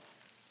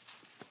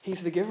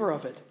 He's the giver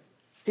of it.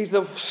 He's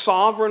the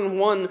sovereign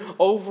one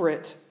over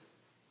it.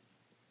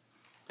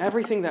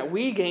 Everything that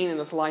we gain in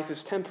this life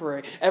is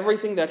temporary.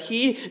 Everything that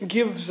He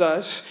gives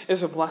us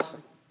is a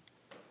blessing.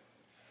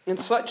 And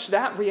such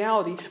that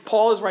reality,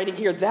 Paul is writing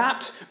here,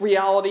 that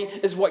reality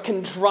is what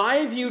can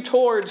drive you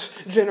towards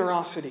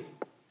generosity.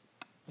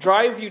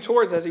 Drive you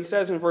towards, as he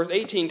says in verse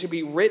 18, to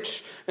be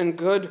rich in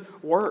good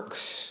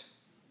works.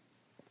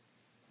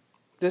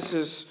 This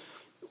is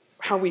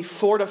how we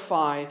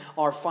fortify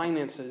our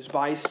finances,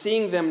 by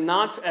seeing them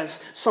not as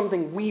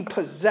something we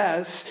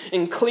possess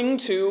and cling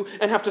to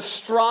and have to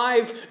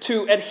strive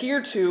to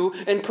adhere to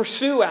and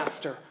pursue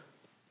after.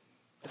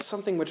 It's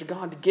something which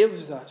God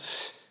gives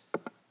us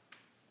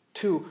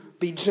to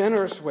be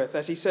generous with,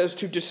 as he says,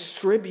 to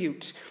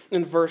distribute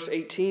in verse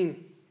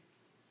 18.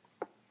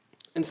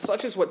 And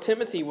such is what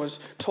Timothy was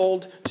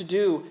told to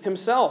do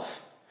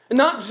himself.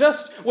 Not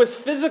just with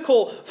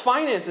physical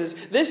finances.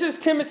 This is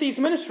Timothy's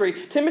ministry.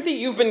 Timothy,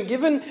 you've been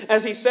given,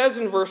 as he says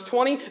in verse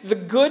 20, the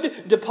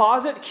good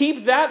deposit.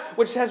 Keep that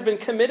which has been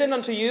committed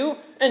unto you,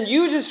 and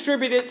you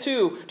distribute it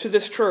to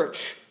this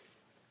church.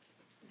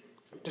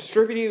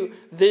 Distribute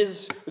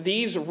these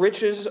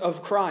riches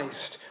of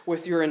Christ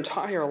with your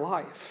entire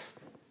life.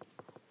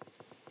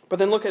 But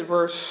then look at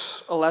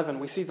verse 11.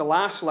 We see the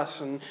last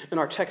lesson in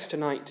our text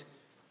tonight,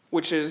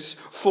 which is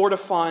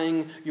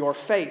fortifying your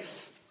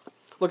faith.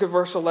 Look at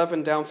verse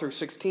 11 down through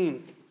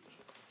 16.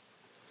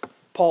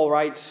 Paul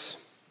writes,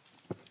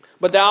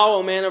 "But thou,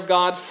 O man of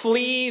God,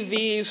 flee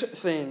these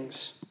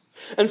things,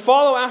 and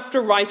follow after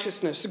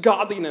righteousness,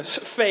 godliness,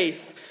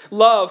 faith,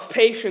 love,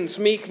 patience,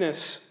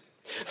 meekness.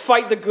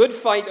 Fight the good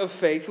fight of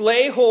faith.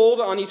 Lay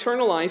hold on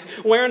eternal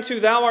life, whereunto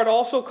thou art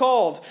also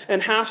called,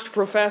 and hast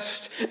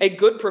professed a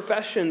good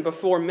profession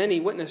before many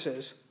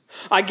witnesses.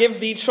 I give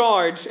thee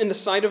charge in the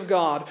sight of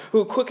God,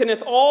 who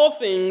quickeneth all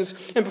things,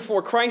 and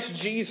before Christ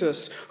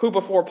Jesus, who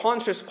before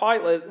Pontius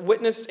Pilate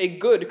witnessed a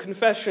good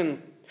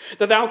confession,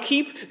 that thou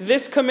keep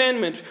this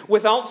commandment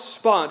without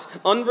spot,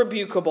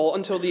 unrebukable,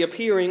 until the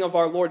appearing of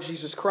our Lord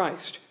Jesus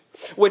Christ,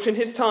 which in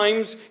his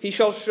times he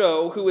shall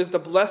show who is the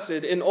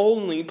blessed and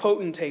only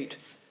potentate,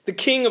 the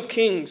King of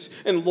kings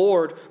and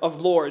Lord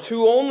of lords,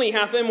 who only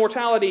hath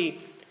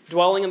immortality,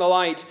 dwelling in the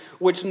light,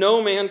 which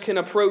no man can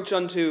approach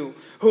unto,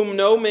 whom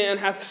no man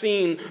hath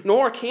seen,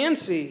 nor can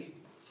see,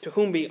 to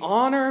whom be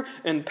honor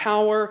and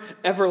power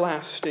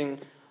everlasting.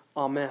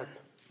 Amen."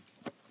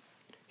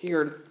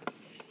 Here,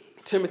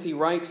 Timothy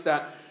writes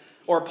that,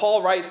 or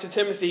Paul writes to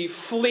Timothy,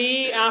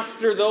 flee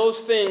after those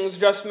things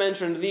just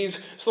mentioned,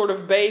 these sort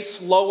of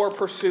base, lower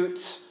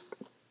pursuits,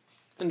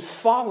 and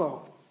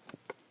follow.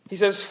 He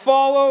says,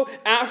 follow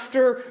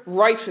after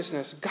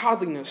righteousness,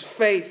 godliness,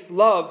 faith,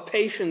 love,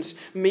 patience,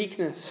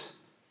 meekness.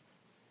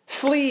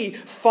 Flee,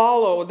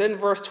 follow. Then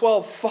verse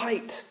 12,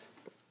 fight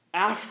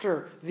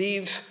after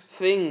these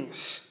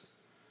things.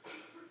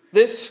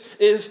 This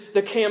is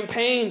the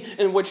campaign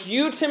in which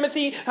you,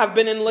 Timothy, have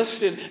been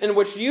enlisted, in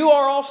which you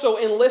are also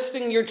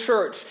enlisting your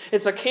church.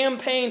 It's a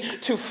campaign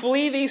to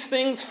flee these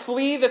things,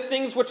 flee the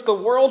things which the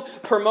world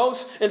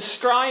promotes and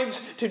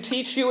strives to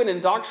teach you and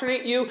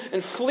indoctrinate you,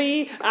 and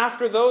flee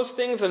after those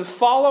things and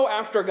follow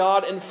after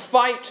God and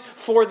fight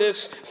for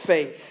this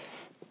faith.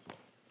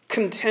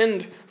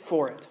 Contend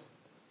for it.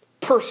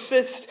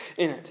 Persist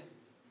in it.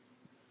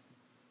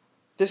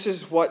 This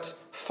is what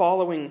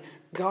following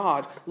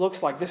God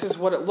looks like. This is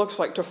what it looks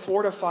like to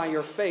fortify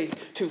your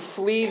faith, to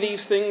flee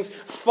these things,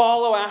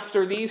 follow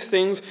after these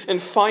things,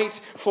 and fight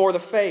for the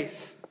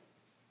faith.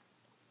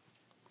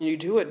 And you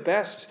do it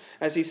best,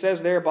 as he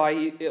says there,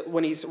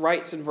 when he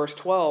writes in verse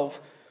 12,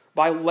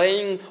 by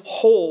laying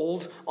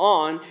hold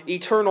on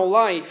eternal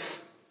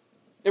life.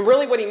 And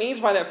really what he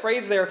means by that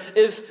phrase there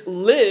is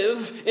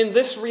live in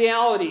this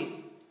reality.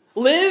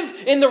 Live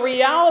in the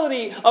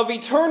reality of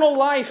eternal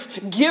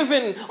life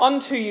given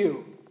unto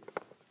you.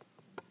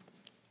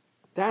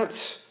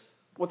 That's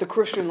what the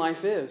Christian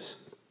life is.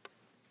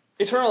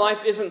 Eternal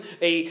life isn't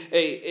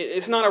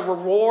it's not a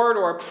reward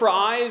or a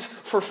prize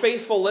for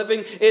faithful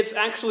living. It's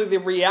actually the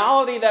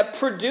reality that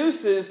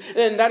produces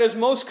and that is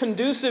most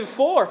conducive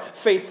for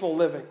faithful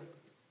living.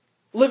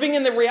 Living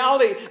in the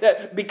reality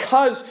that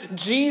because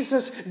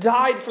Jesus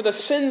died for the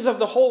sins of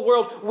the whole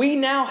world, we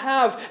now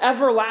have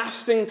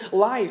everlasting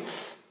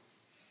life.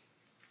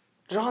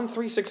 John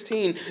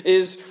 3:16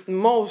 is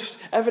most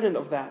evident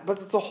of that, but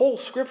it's the whole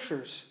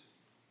Scriptures.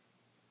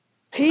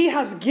 He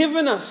has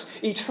given us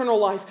eternal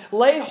life.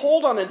 Lay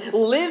hold on it.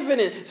 Live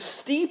in it.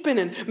 Steep in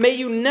it. May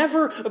you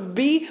never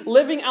be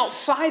living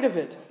outside of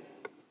it.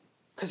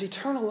 Because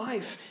eternal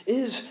life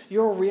is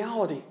your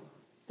reality.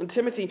 And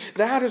Timothy,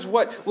 that is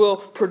what will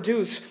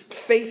produce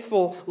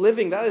faithful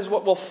living. That is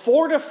what will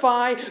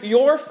fortify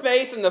your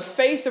faith and the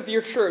faith of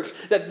your church.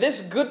 That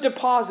this good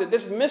deposit,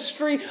 this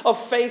mystery of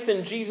faith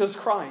in Jesus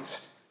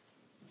Christ,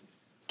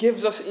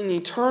 gives us an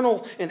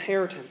eternal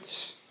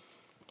inheritance.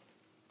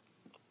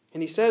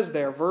 And he says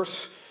there,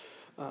 verse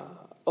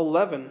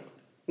 11.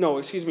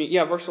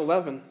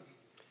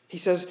 He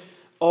says,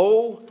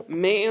 "O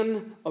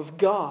man of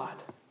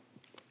God."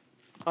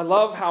 I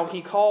love how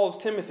he calls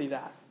Timothy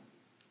that.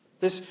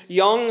 This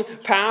young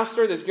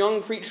pastor, this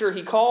young preacher,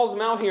 he calls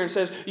him out here and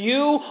says,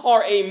 "You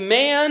are a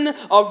man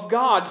of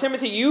God."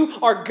 Timothy, you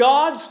are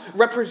God's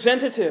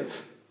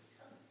representative.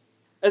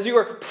 As you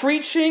are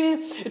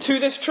preaching to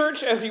this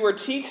church, as you are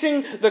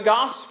teaching the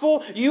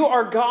gospel, you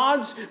are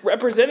God's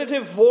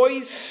representative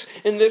voice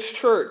in this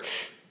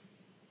church.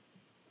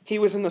 He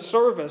was in the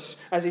service,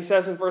 as he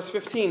says in verse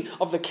 15,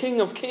 of the King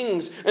of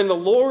Kings and the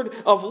Lord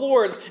of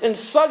Lords, and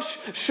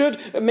such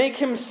should make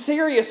him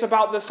serious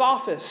about this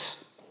office.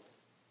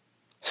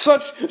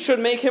 Such should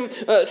make him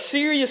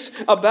serious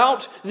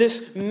about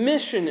this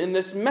mission and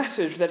this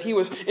message that he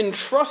was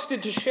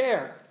entrusted to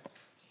share.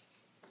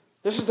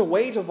 This is the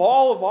weight of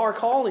all of our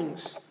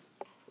callings.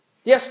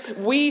 Yes,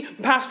 we,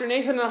 Pastor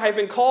Nathan and I, have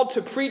been called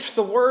to preach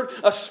the word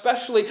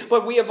especially,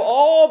 but we have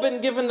all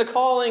been given the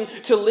calling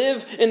to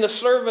live in the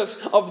service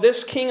of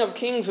this King of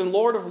Kings and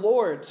Lord of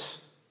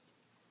Lords.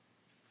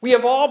 We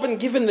have all been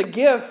given the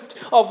gift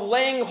of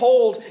laying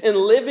hold and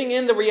living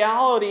in the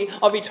reality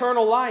of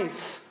eternal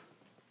life.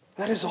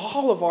 That is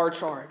all of our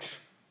charge.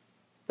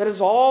 That is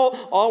all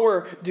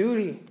our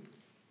duty.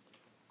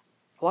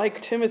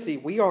 Like Timothy,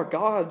 we are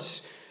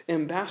God's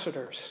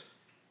ambassadors.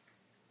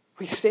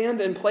 We stand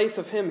in place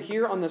of him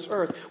here on this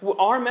earth.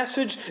 Our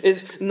message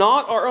is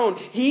not our own.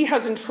 He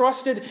has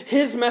entrusted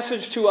his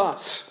message to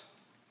us.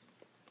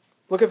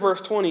 Look at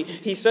verse 20.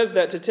 He says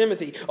that to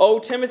Timothy. "O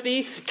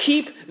Timothy,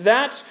 keep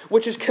that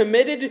which is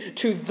committed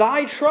to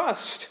thy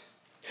trust.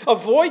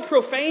 Avoid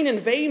profane and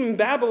vain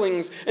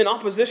babblings and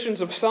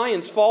oppositions of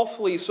science,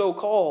 falsely so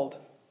called."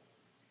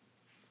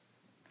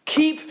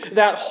 Keep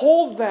that,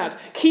 hold that,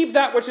 keep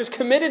that which is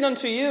committed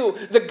unto you,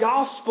 the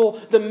gospel,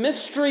 the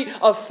mystery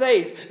of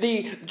faith,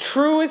 the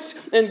truest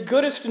and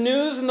goodest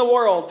news in the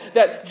world,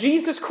 that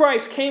Jesus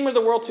Christ came into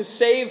the world to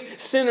save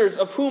sinners,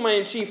 of whom I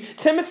am chief.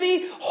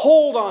 Timothy,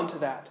 hold on to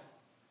that.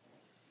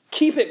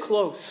 Keep it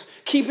close.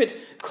 Keep it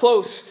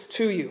close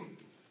to you.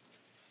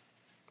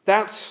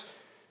 That's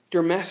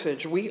your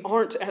message. We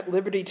aren't at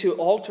liberty to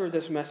alter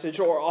this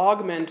message or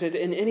augment it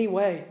in any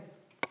way.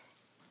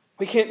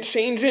 We can't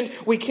change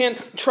it. We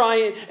can't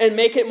try and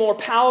make it more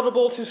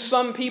palatable to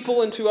some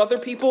people and to other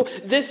people.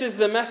 This is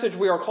the message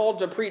we are called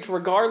to preach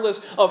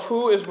regardless of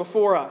who is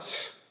before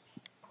us.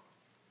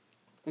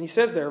 And he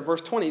says there,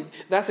 verse 20,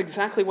 that's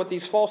exactly what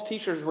these false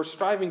teachers were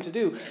striving to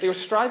do. They were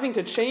striving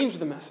to change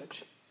the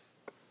message.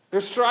 They're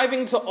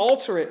striving to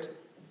alter it.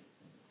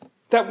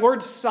 That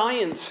word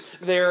science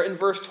there in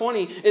verse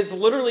 20 is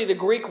literally the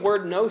Greek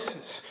word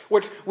gnosis,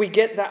 which we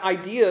get the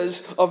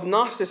ideas of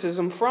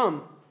Gnosticism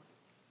from.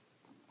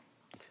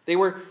 They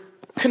were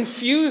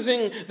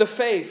confusing the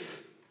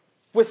faith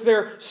with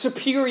their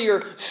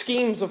superior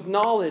schemes of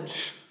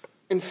knowledge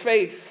and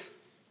faith.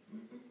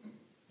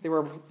 They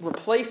were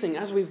replacing,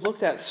 as we've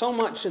looked at so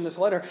much in this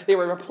letter, they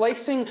were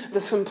replacing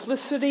the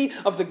simplicity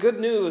of the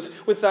good news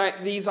with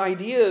these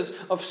ideas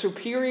of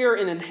superior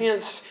and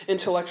enhanced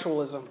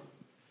intellectualism.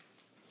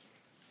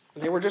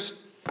 They were just,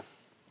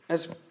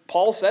 as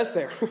Paul says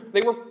there,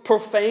 they were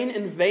profane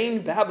and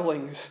vain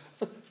babblings.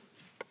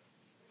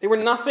 They were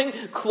nothing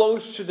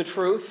close to the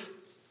truth.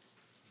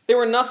 They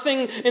were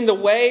nothing in the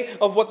way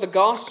of what the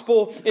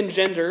gospel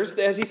engenders.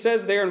 As he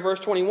says there in verse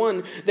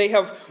 21, they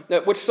have,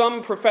 which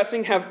some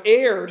professing have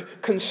erred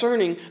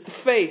concerning the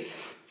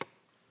faith.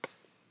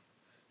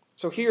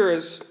 So here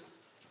is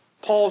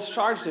Paul's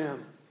charge to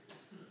him.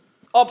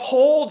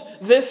 Uphold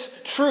this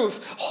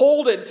truth.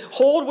 Hold it.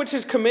 Hold which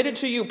is committed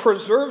to you.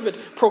 Preserve it.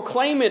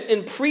 Proclaim it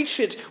and preach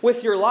it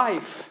with your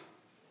life.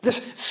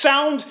 This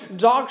sound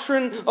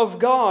doctrine of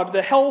God,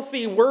 the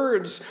healthy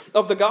words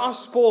of the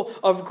gospel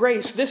of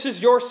grace, this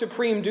is your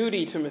supreme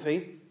duty,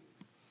 Timothy.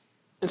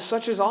 And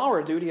such is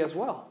our duty as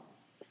well.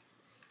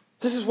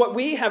 This is what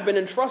we have been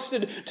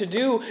entrusted to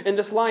do in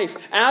this life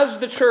as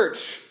the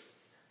church.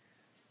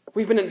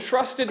 We've been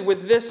entrusted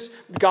with this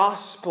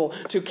gospel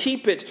to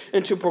keep it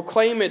and to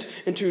proclaim it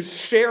and to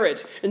share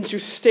it and to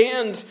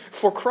stand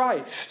for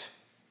Christ.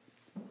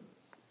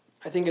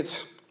 I think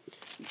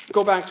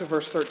go back to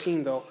verse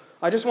 13 though.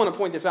 I just want to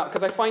point this out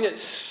because I find it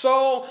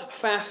so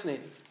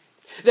fascinating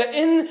that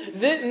in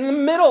the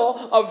middle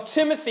of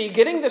Timothy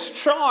getting this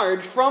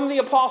charge from the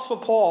Apostle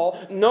Paul,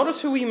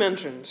 notice who he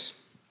mentions.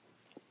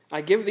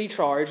 I give thee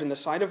charge in the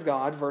sight of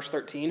God, verse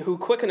 13, who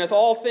quickeneth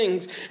all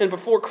things, and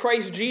before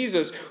Christ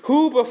Jesus,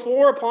 who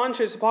before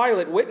Pontius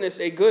Pilate witnessed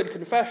a good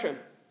confession.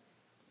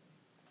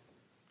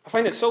 I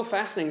find it so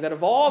fascinating that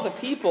of all the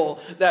people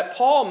that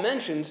Paul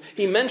mentions,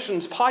 he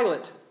mentions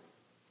Pilate.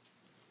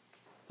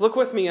 Look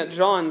with me at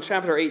John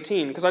chapter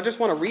 18, because I just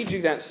want to read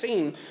you that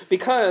scene,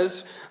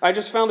 because I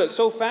just found it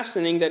so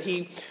fascinating that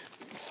he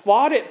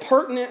thought it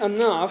pertinent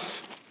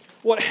enough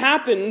what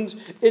happened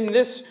in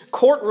this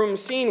courtroom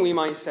scene, we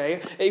might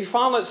say. He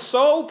found it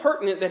so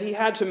pertinent that he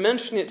had to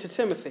mention it to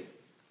Timothy.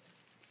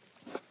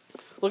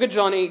 Look at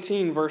John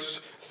 18, verse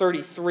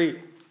 33.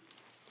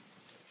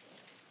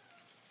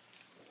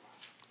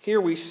 Here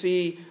we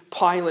see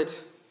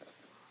Pilate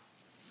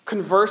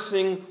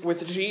conversing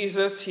with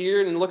Jesus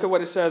here, and look at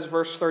what it says,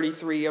 verse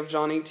 33 of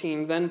John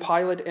 18. Then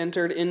Pilate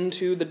entered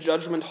into the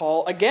judgment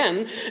hall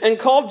again, and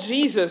called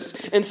Jesus,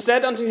 and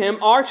said unto him,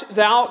 Art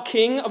thou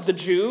king of the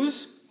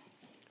Jews?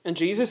 And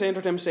Jesus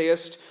answered him,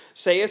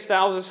 Sayest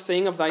thou this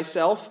thing of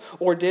thyself,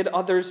 or did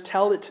others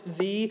tell it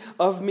thee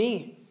of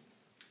me?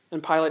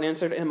 And Pilate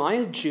answered, Am I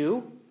a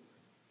Jew?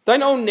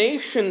 Thine own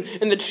nation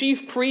and the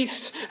chief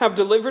priests have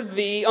delivered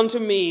thee unto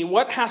me.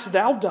 What hast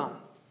thou done?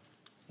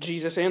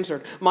 Jesus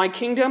answered, My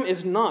kingdom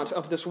is not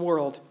of this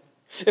world.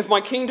 If my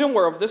kingdom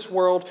were of this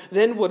world,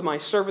 then would my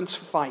servants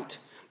fight,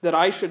 that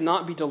I should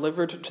not be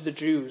delivered to the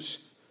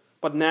Jews.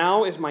 But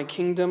now is my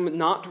kingdom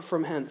not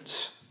from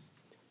hence.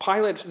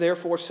 Pilate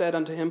therefore said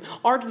unto him,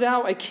 Art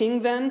thou a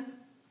king then?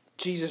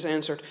 Jesus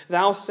answered,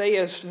 Thou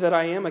sayest that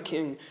I am a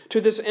king. To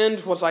this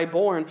end was I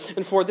born,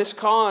 and for this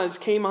cause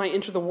came I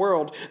into the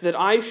world, that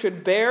I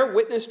should bear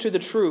witness to the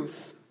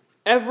truth.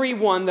 Every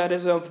one that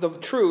is of the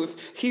truth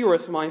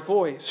heareth my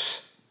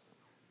voice.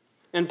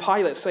 And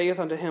Pilate saith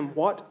unto him,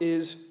 What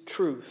is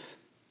truth?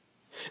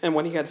 And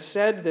when he had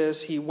said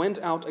this, he went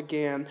out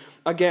again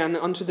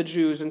unto the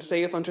Jews, and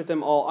saith unto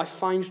them all, I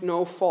find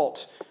no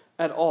fault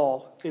at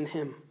all in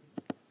him.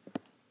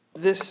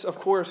 This, of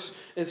course,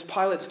 is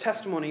Pilate's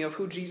testimony of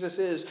who Jesus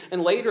is.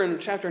 And later in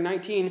chapter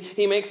 19,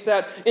 he makes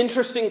that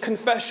interesting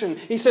confession.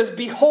 He says,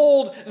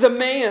 Behold the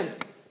man.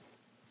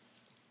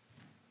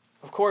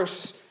 Of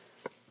course,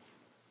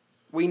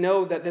 we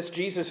know that this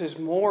Jesus is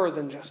more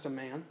than just a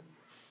man.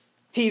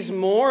 He's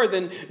more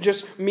than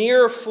just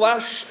mere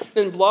flesh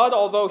and blood,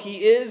 although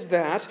he is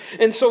that.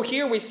 And so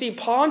here we see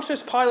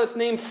Pontius Pilate's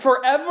name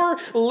forever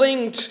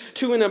linked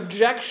to an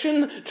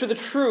objection to the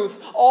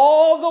truth,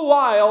 all the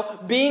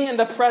while being in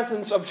the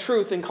presence of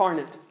truth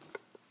incarnate.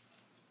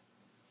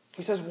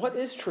 He says, What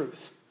is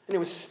truth? And it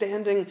was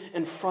standing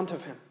in front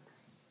of him.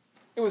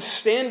 It was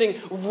standing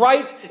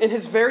right in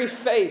his very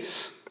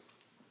face.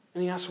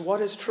 And he asks, What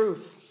is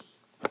truth?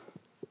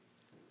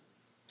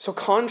 So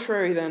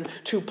contrary then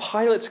to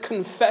Pilate's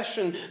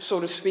confession, so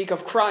to speak,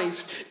 of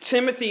Christ,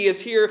 Timothy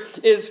is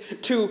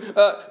to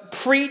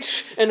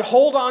preach and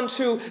hold on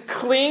to,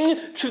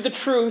 cling to the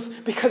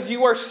truth, because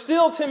you are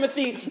still,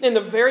 Timothy, in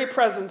the very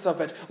presence of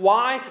it.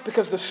 Why?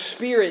 Because the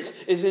Spirit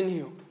is in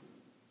you.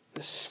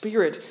 The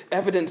Spirit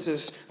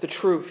evidences the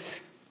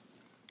truth.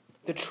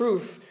 The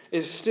truth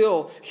is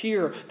still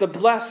here. The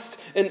blessed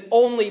and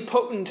only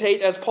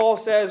potentate, as Paul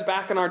says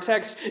back in our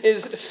text,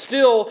 is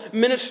still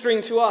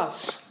ministering to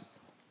us.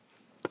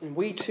 And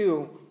we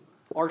too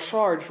are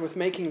charged with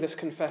making this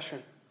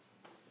confession.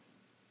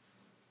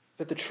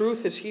 That the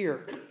truth is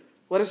here.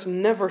 Let us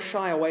never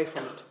shy away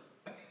from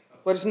it.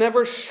 Let us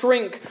never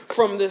shrink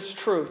from this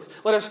truth.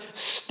 Let us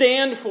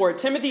stand for it.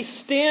 Timothy,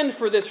 stand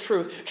for this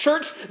truth.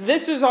 Church,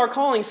 this is our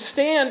calling.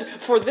 Stand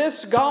for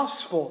this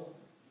gospel.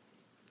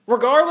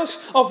 Regardless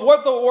of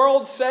what the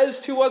world says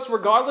to us,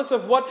 regardless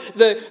of what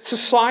the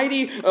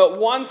society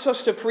wants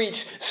us to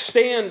preach,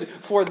 stand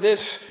for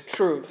this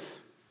truth.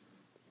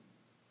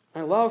 I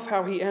love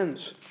how he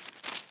ends.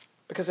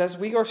 Because as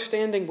we are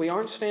standing, we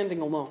aren't standing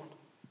alone.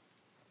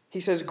 He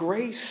says,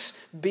 Grace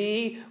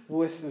be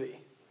with thee.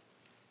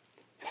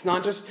 It's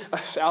not just a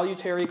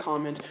salutary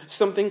comment,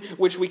 something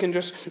which we can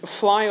just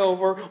fly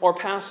over or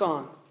pass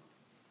on.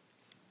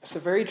 It's the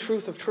very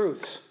truth of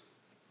truths.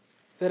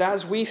 That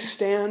as we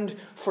stand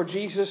for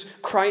Jesus,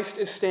 Christ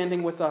is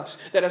standing with us.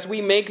 That as we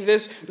make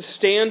this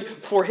stand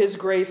for His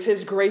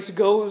grace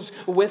goes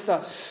with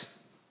us.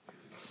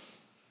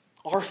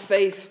 Our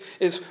faith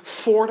is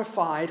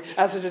fortified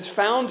as it is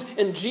found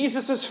in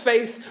Jesus'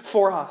 faith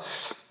for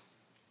us.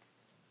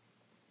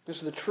 This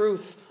is the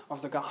truth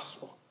of the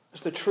gospel.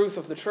 This is the truth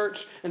of the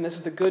church, and this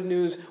is the good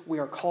news we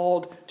are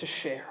called to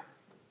share.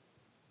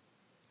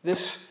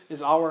 This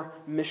is our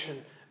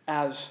mission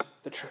as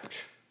the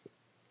church.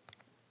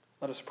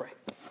 Let us pray.